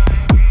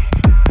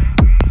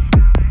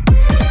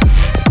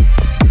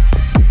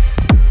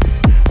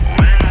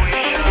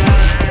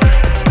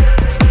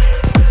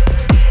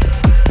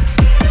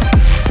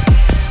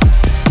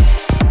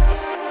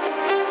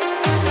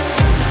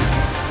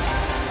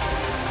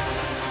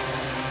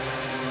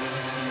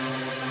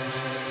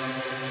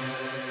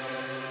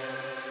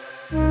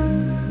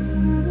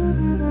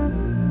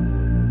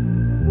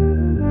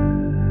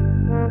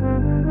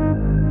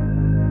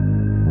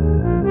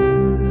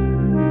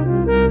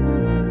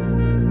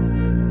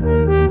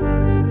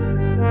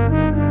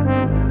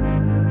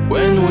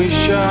 When we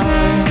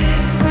shine,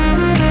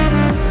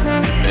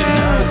 and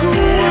I go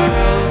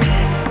wild.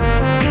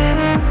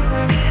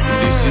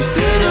 This is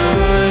the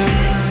night.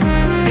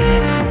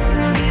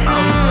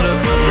 I'm out of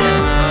my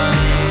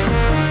mind.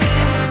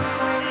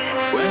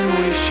 When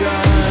we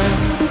shine,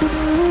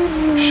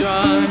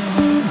 shine,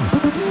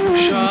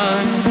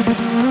 shine,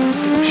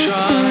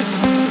 shine,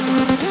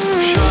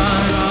 shine.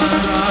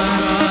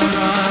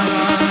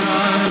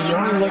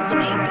 You're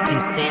listening to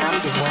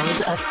Sam's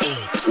World of 8.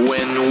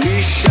 When we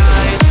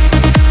shine.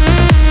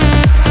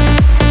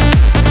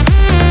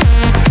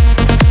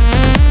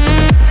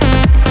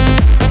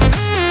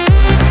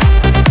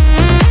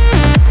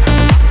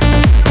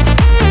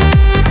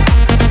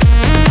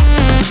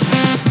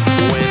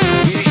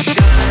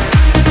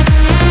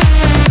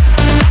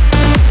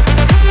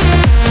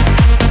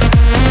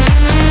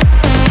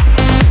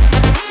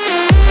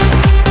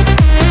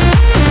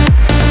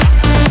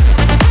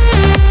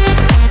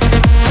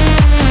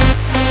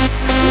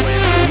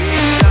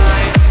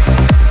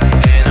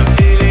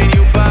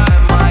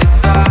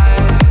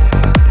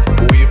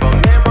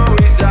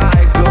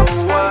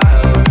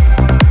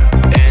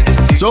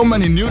 So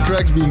many new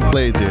tracks being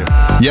played here.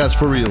 Yes,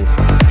 for real.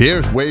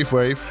 Here's Wave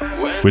Wave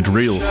with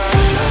Real.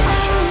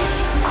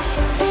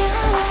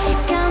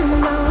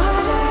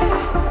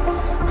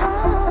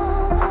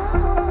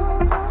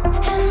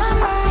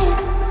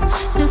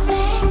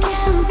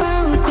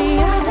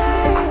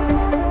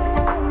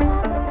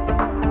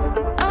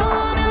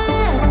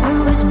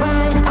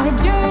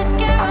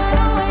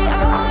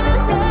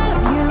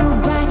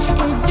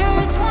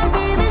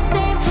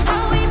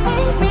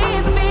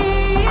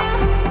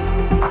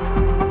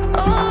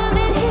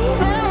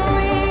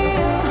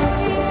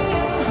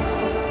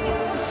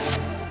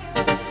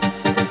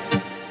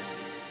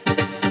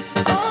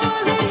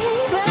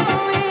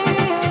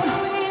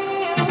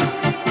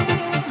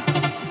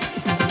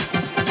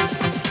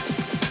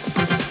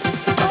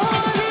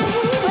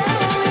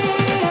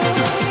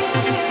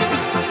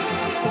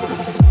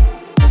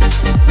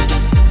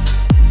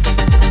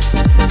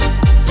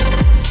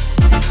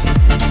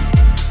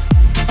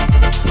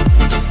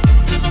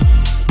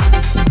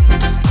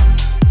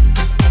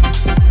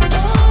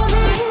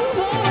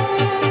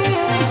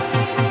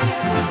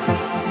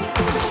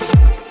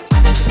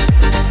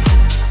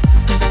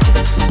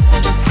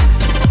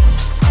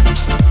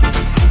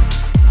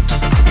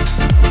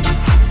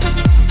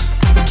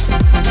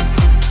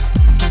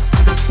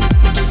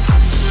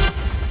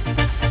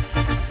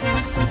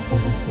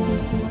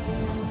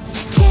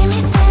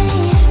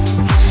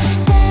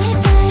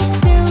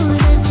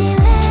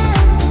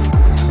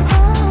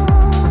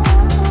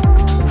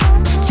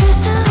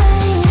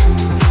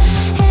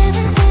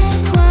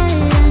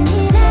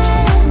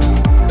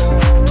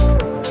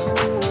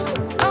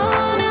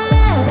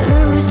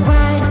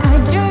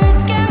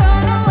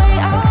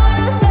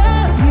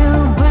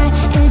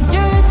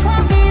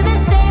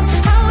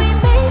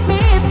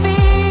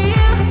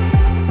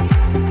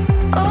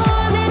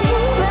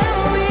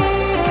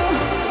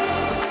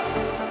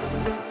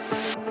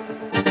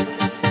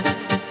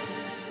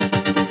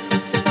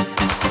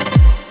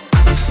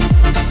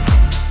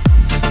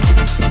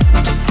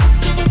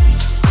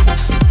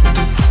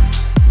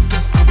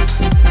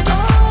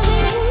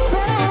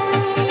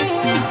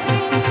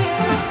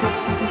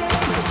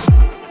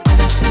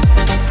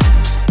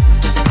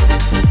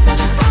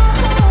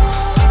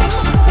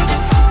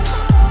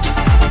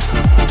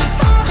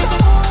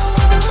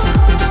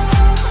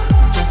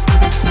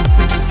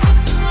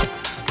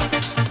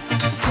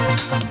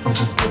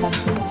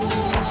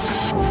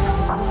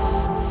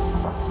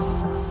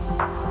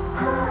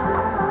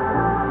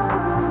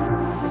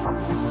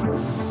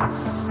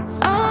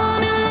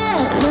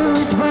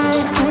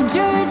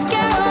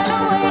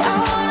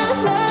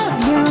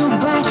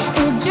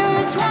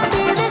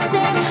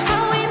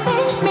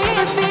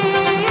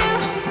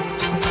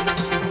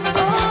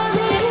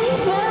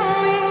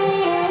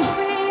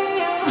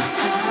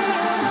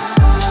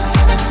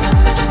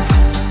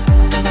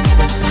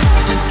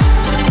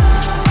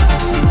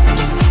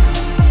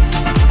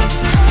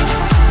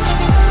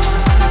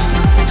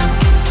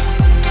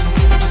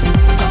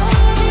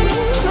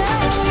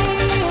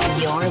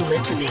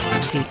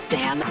 to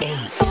Sam 8.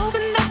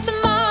 Hoping that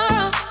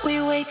tomorrow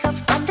we wake up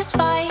from this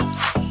fight.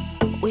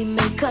 We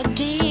make our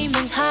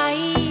demons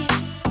hide.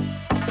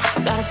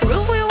 Gotta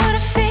prove we wanna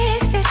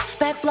fix this.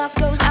 Bad block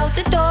goes out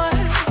the door.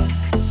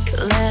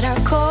 Let our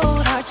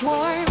cold hearts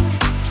warm.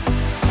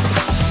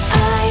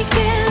 I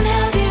can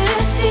help you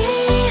to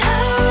see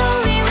how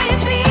lonely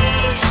we'd be.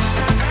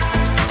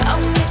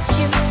 I'll miss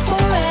you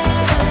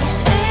forever.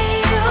 Say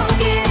you'll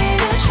give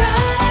it a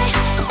try.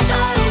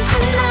 Starting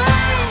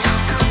tonight,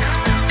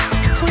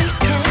 we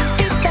can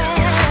be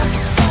better.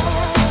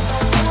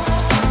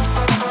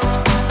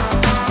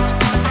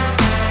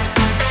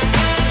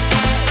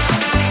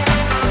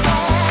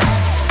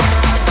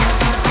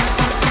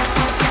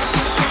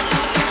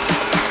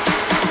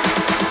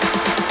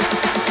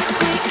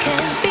 We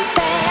can be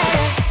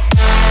better.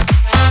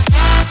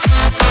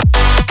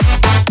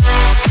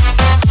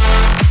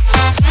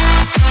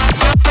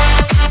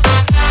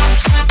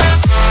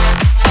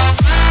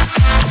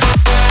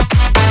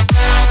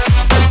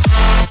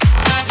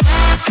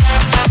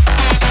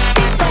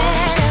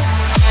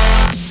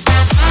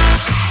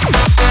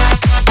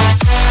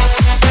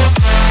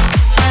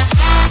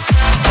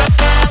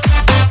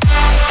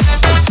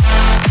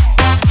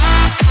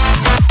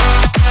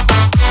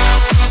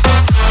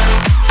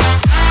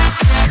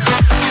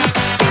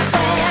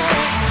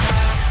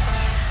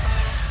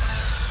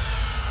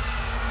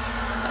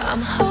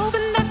 I'm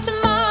hoping that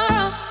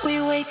tomorrow we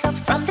wake up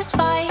from this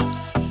fight.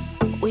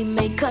 We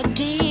make our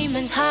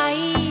demons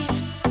hide.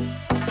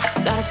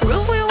 Gotta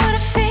prove we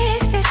wanna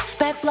fix this.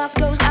 Bad block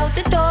goes out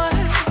the door.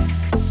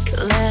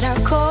 Let our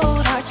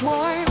cold hearts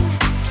warm.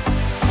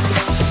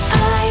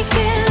 I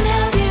can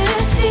help you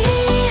to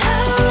see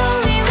how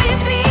lonely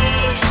we'd be.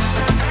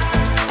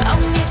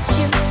 I'll miss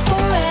you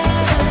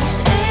forever.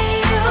 Say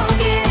you'll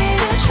give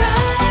it a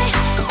try.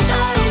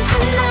 Starting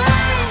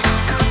tonight,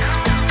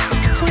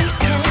 we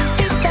can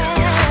be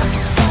better.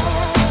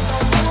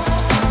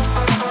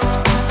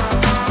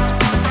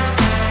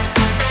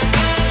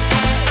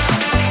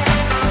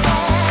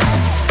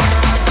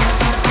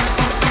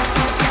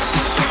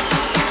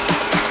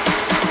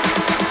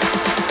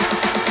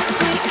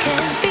 We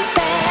can be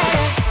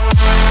better.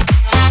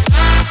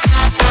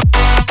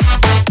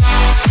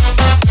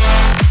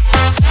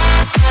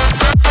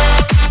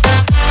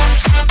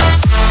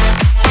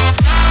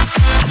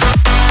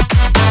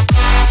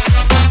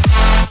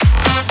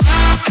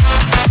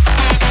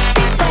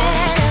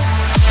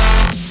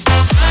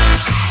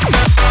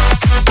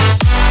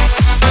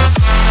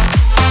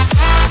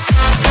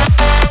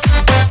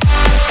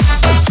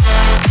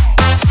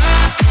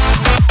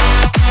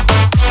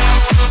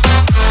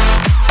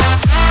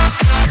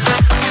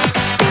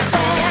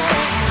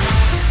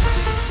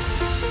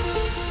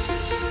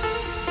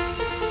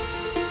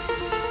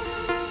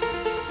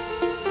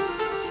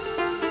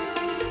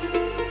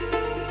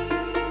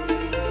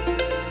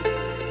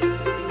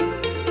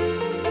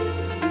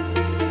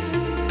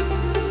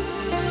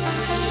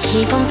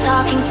 Keep on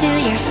talking to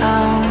your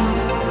phone.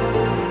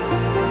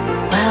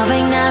 Well, by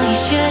now you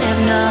should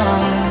have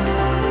known.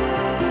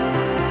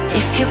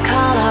 If you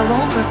call, I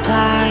won't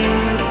reply.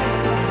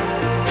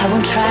 I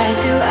won't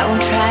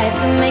try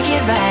to make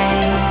it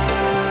right.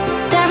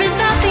 There is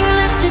nothing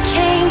left to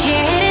change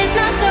here. It is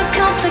not so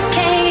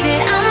complicated.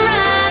 I'm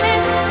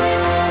running.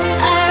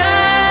 I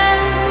run.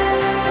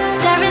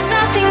 There is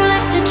nothing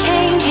left to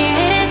change here.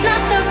 It is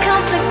not so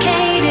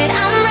complicated.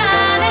 I'm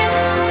running.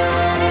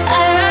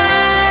 I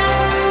run.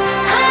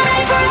 I'm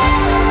ready for it.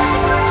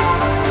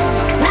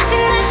 'Cause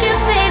nothing that you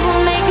say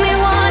will make me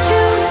want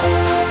you.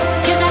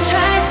 'Cause I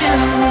tried to.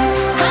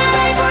 I'm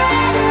ready for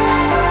it.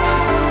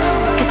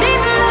 'Cause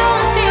even though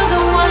I'm still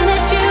the one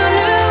that you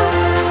knew,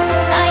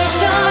 I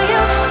assure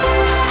you,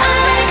 I'm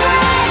ready for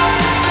it.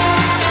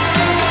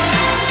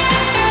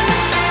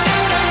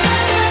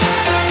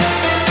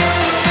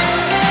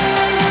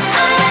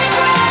 I'm ready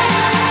for it.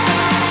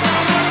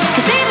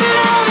 'Cause even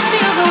though I'm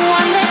still the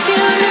one that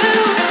you knew,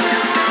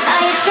 I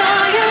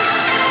assure you,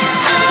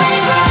 I'm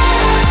ready for it.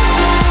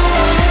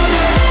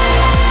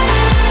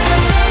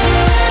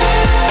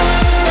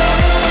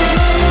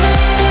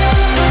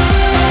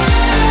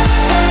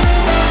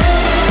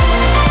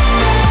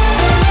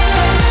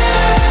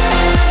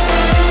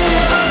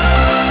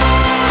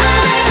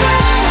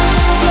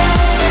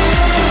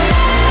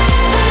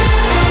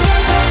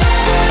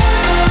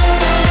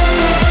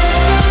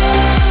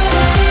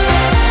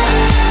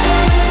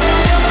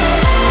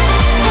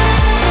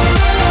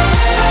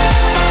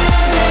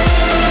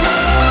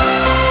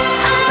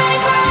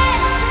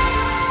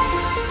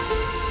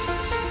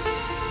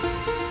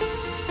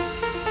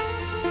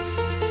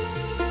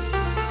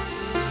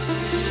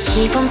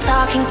 Keep on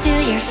talking to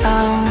your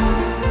phone.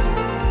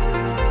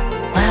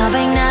 Well,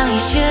 by now you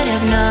should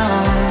have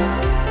known.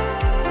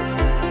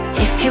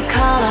 If you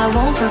call, I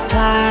won't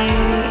reply.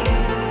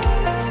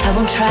 I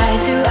won't try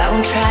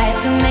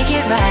to make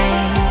it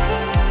right.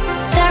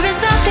 There is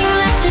nothing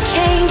left to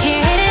change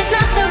here. It is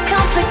not so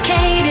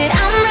complicated.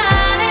 I'm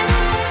running.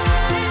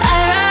 I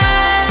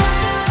run.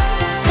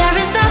 There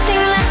is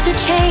nothing left to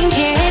change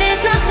here. It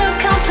is not so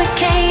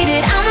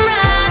complicated. I'm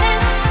running.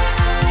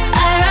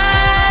 I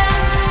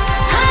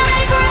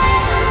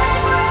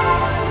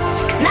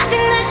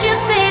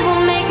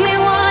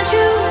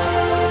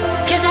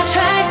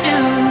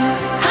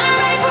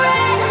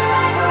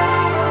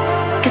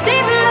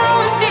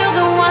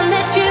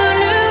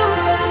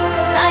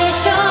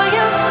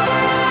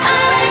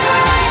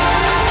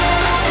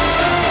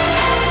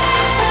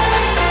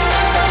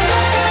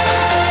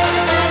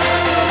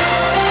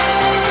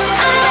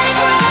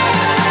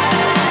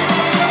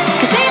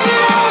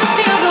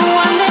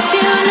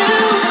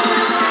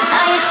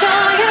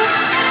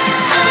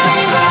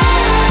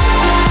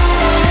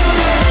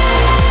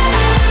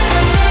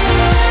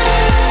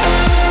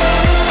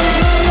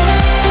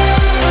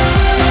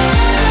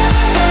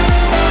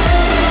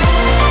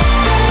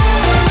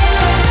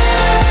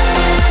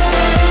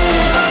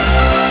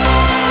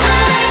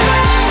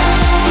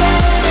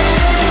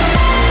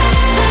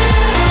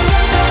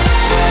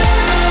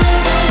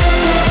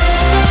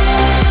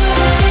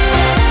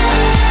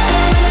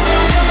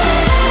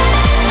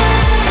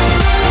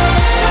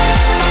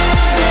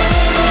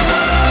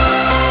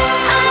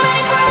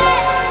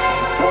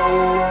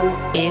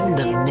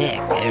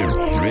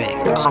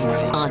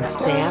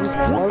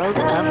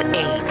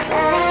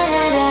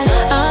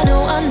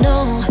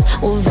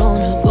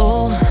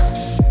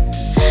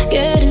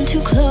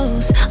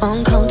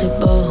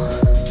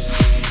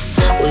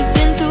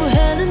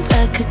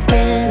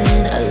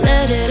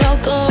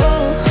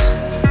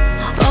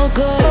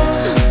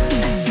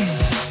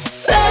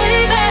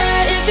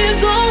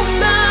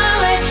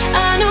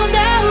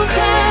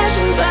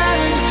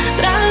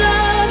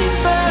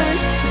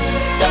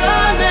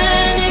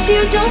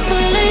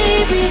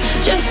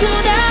Just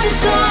know that it's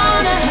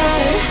gonna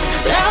hurt,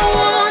 but I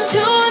want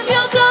to if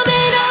you're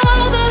coming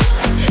over.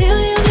 Feel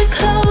you get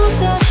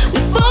closer, we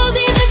both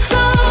need the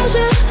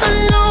closure. I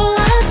know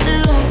I do.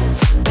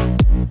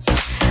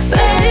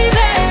 Baby,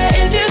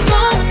 if you're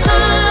going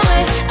my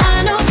way,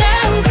 I know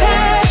that we'll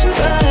crash and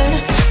burn,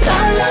 but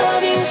I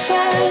love you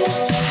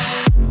first.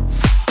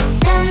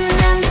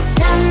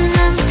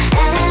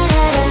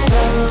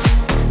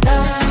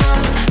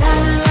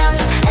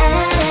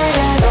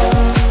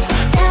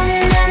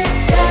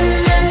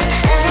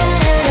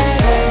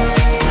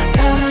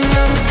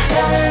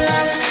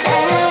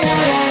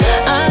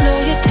 I know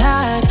you're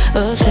tired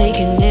of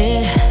faking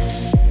it,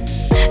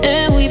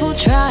 and we both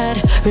tried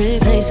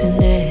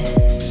replacing it.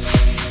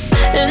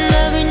 And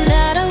every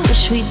night I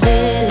wish we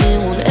did it,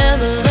 won't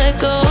ever let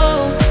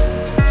go,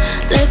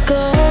 let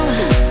go.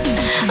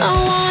 I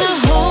wanna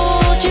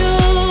hold you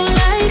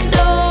like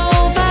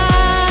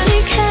nobody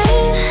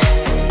can.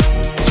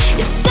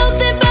 It's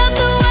something about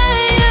the way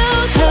you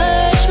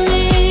touch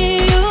me,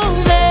 you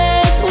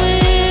mess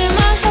with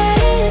my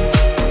head,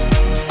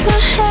 my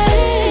head.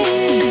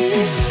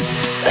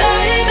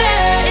 Baby,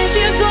 if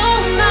you're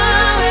going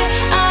my way,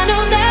 I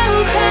know that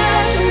we'll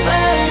crash and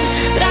burn,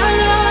 but I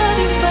love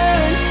you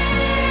first.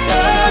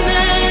 Oh,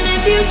 then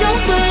if you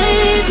don't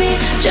believe me,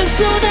 just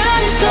know that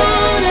it's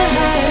gonna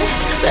hurt,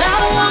 but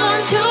I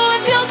want to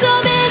if you're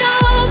coming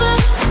over.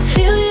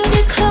 Feel you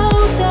get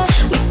closer,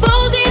 we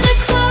both need the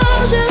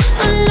closure.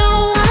 I know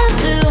I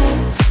do.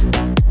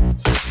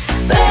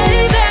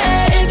 Baby,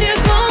 if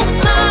you're going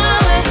my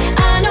way,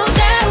 I know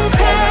that we'll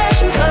crash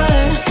and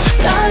burn,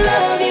 but I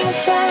love you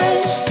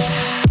first.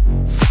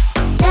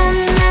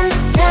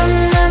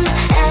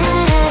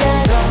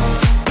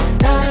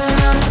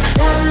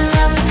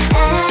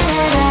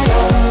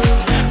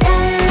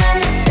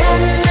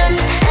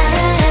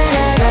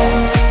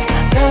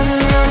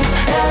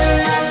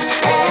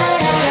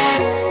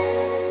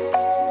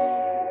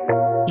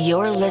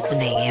 You're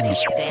listening in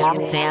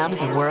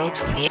Sam's World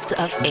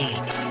of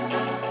 8.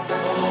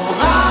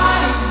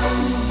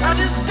 I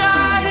just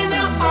died in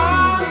your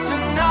arms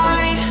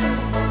tonight.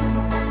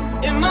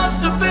 It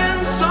must have been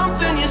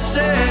something you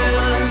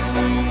said.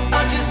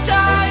 I just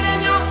died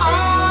in your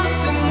arms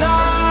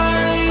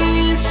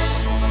tonight.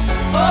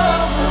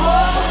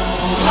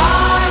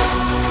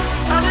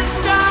 I just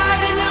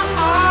died in your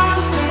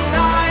arms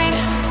tonight.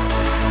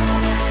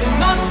 It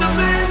must have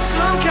been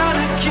some kind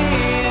of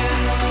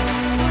kiss.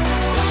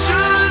 I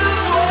should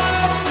have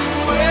walked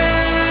away.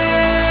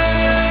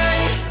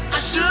 I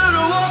should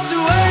have walked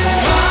away.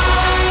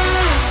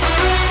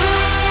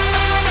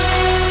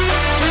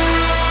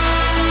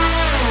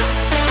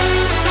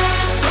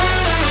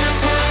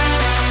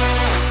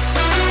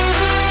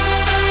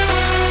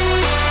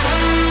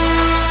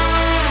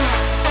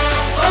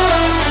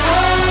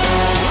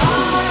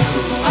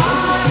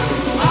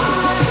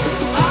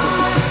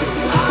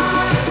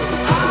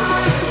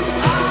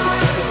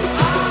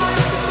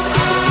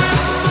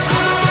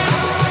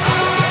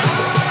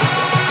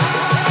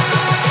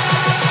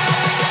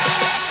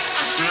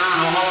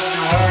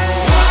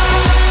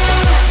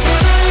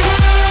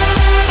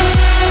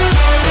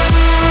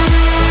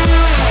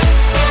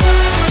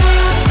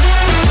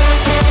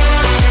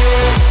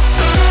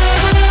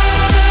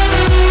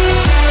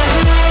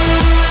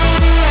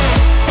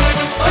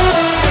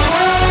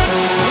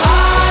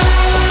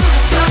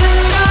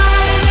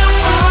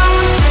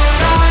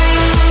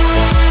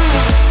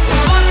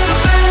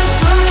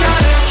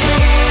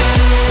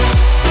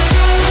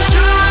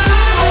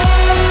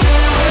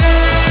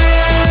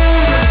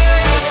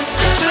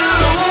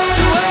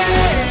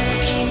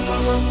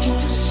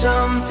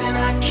 Something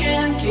I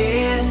can't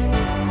get.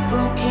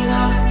 Broken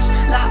hearts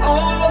lie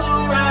all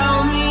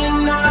around me,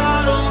 and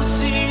I don't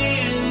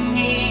see an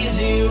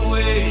easy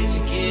way to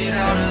get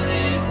out of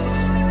this.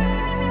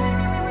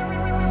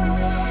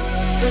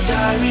 The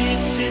diary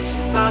it sits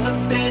by the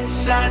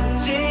bedside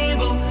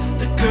table.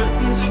 The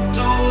curtains are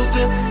closed,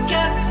 the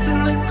cat's in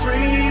the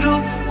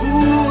cradle. Who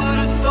would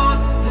have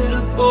thought that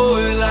a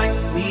boy like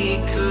me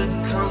could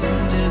come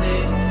to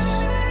this?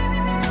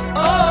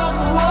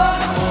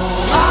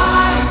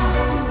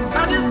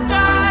 I just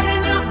died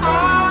in your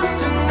arms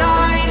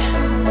tonight.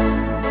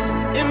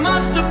 It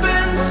must have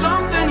been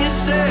something you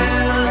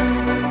said.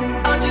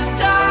 I just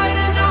died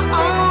in your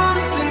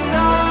arms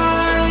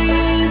tonight.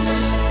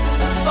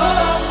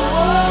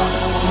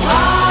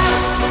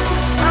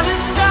 I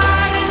just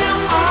died in your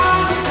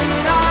arms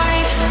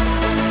tonight.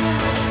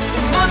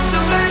 It must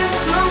have been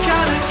some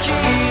kind of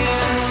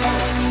kiss.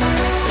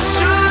 I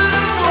should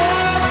have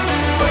walked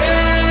away.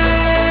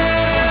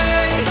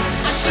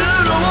 I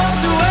should have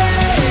walked away.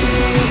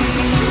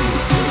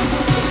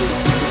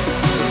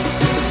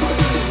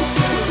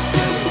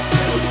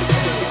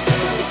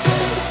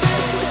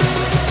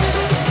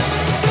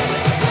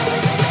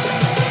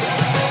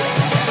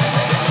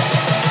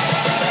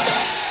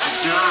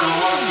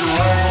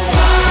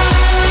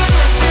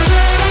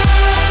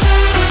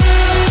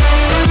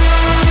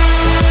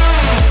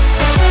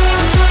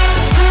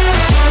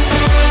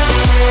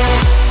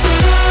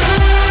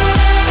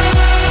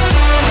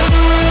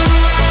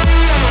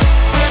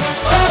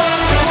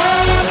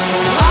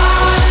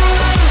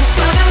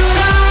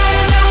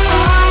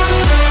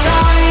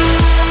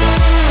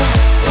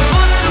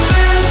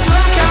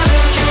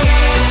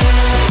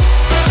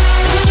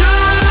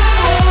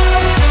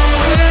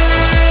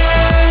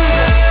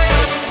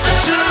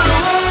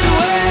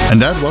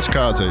 And that was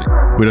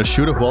Kraaze with I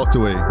Should Have Walked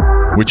Away,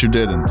 which you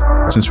didn't,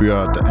 since we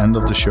are at the end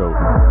of the show.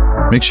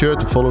 Make sure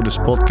to follow this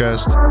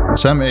podcast,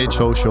 Sam 8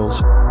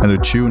 socials, and to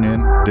tune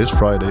in this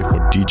Friday for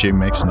DJ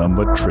Mix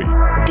number 3.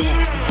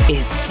 This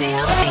is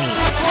Sam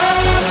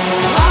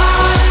 8.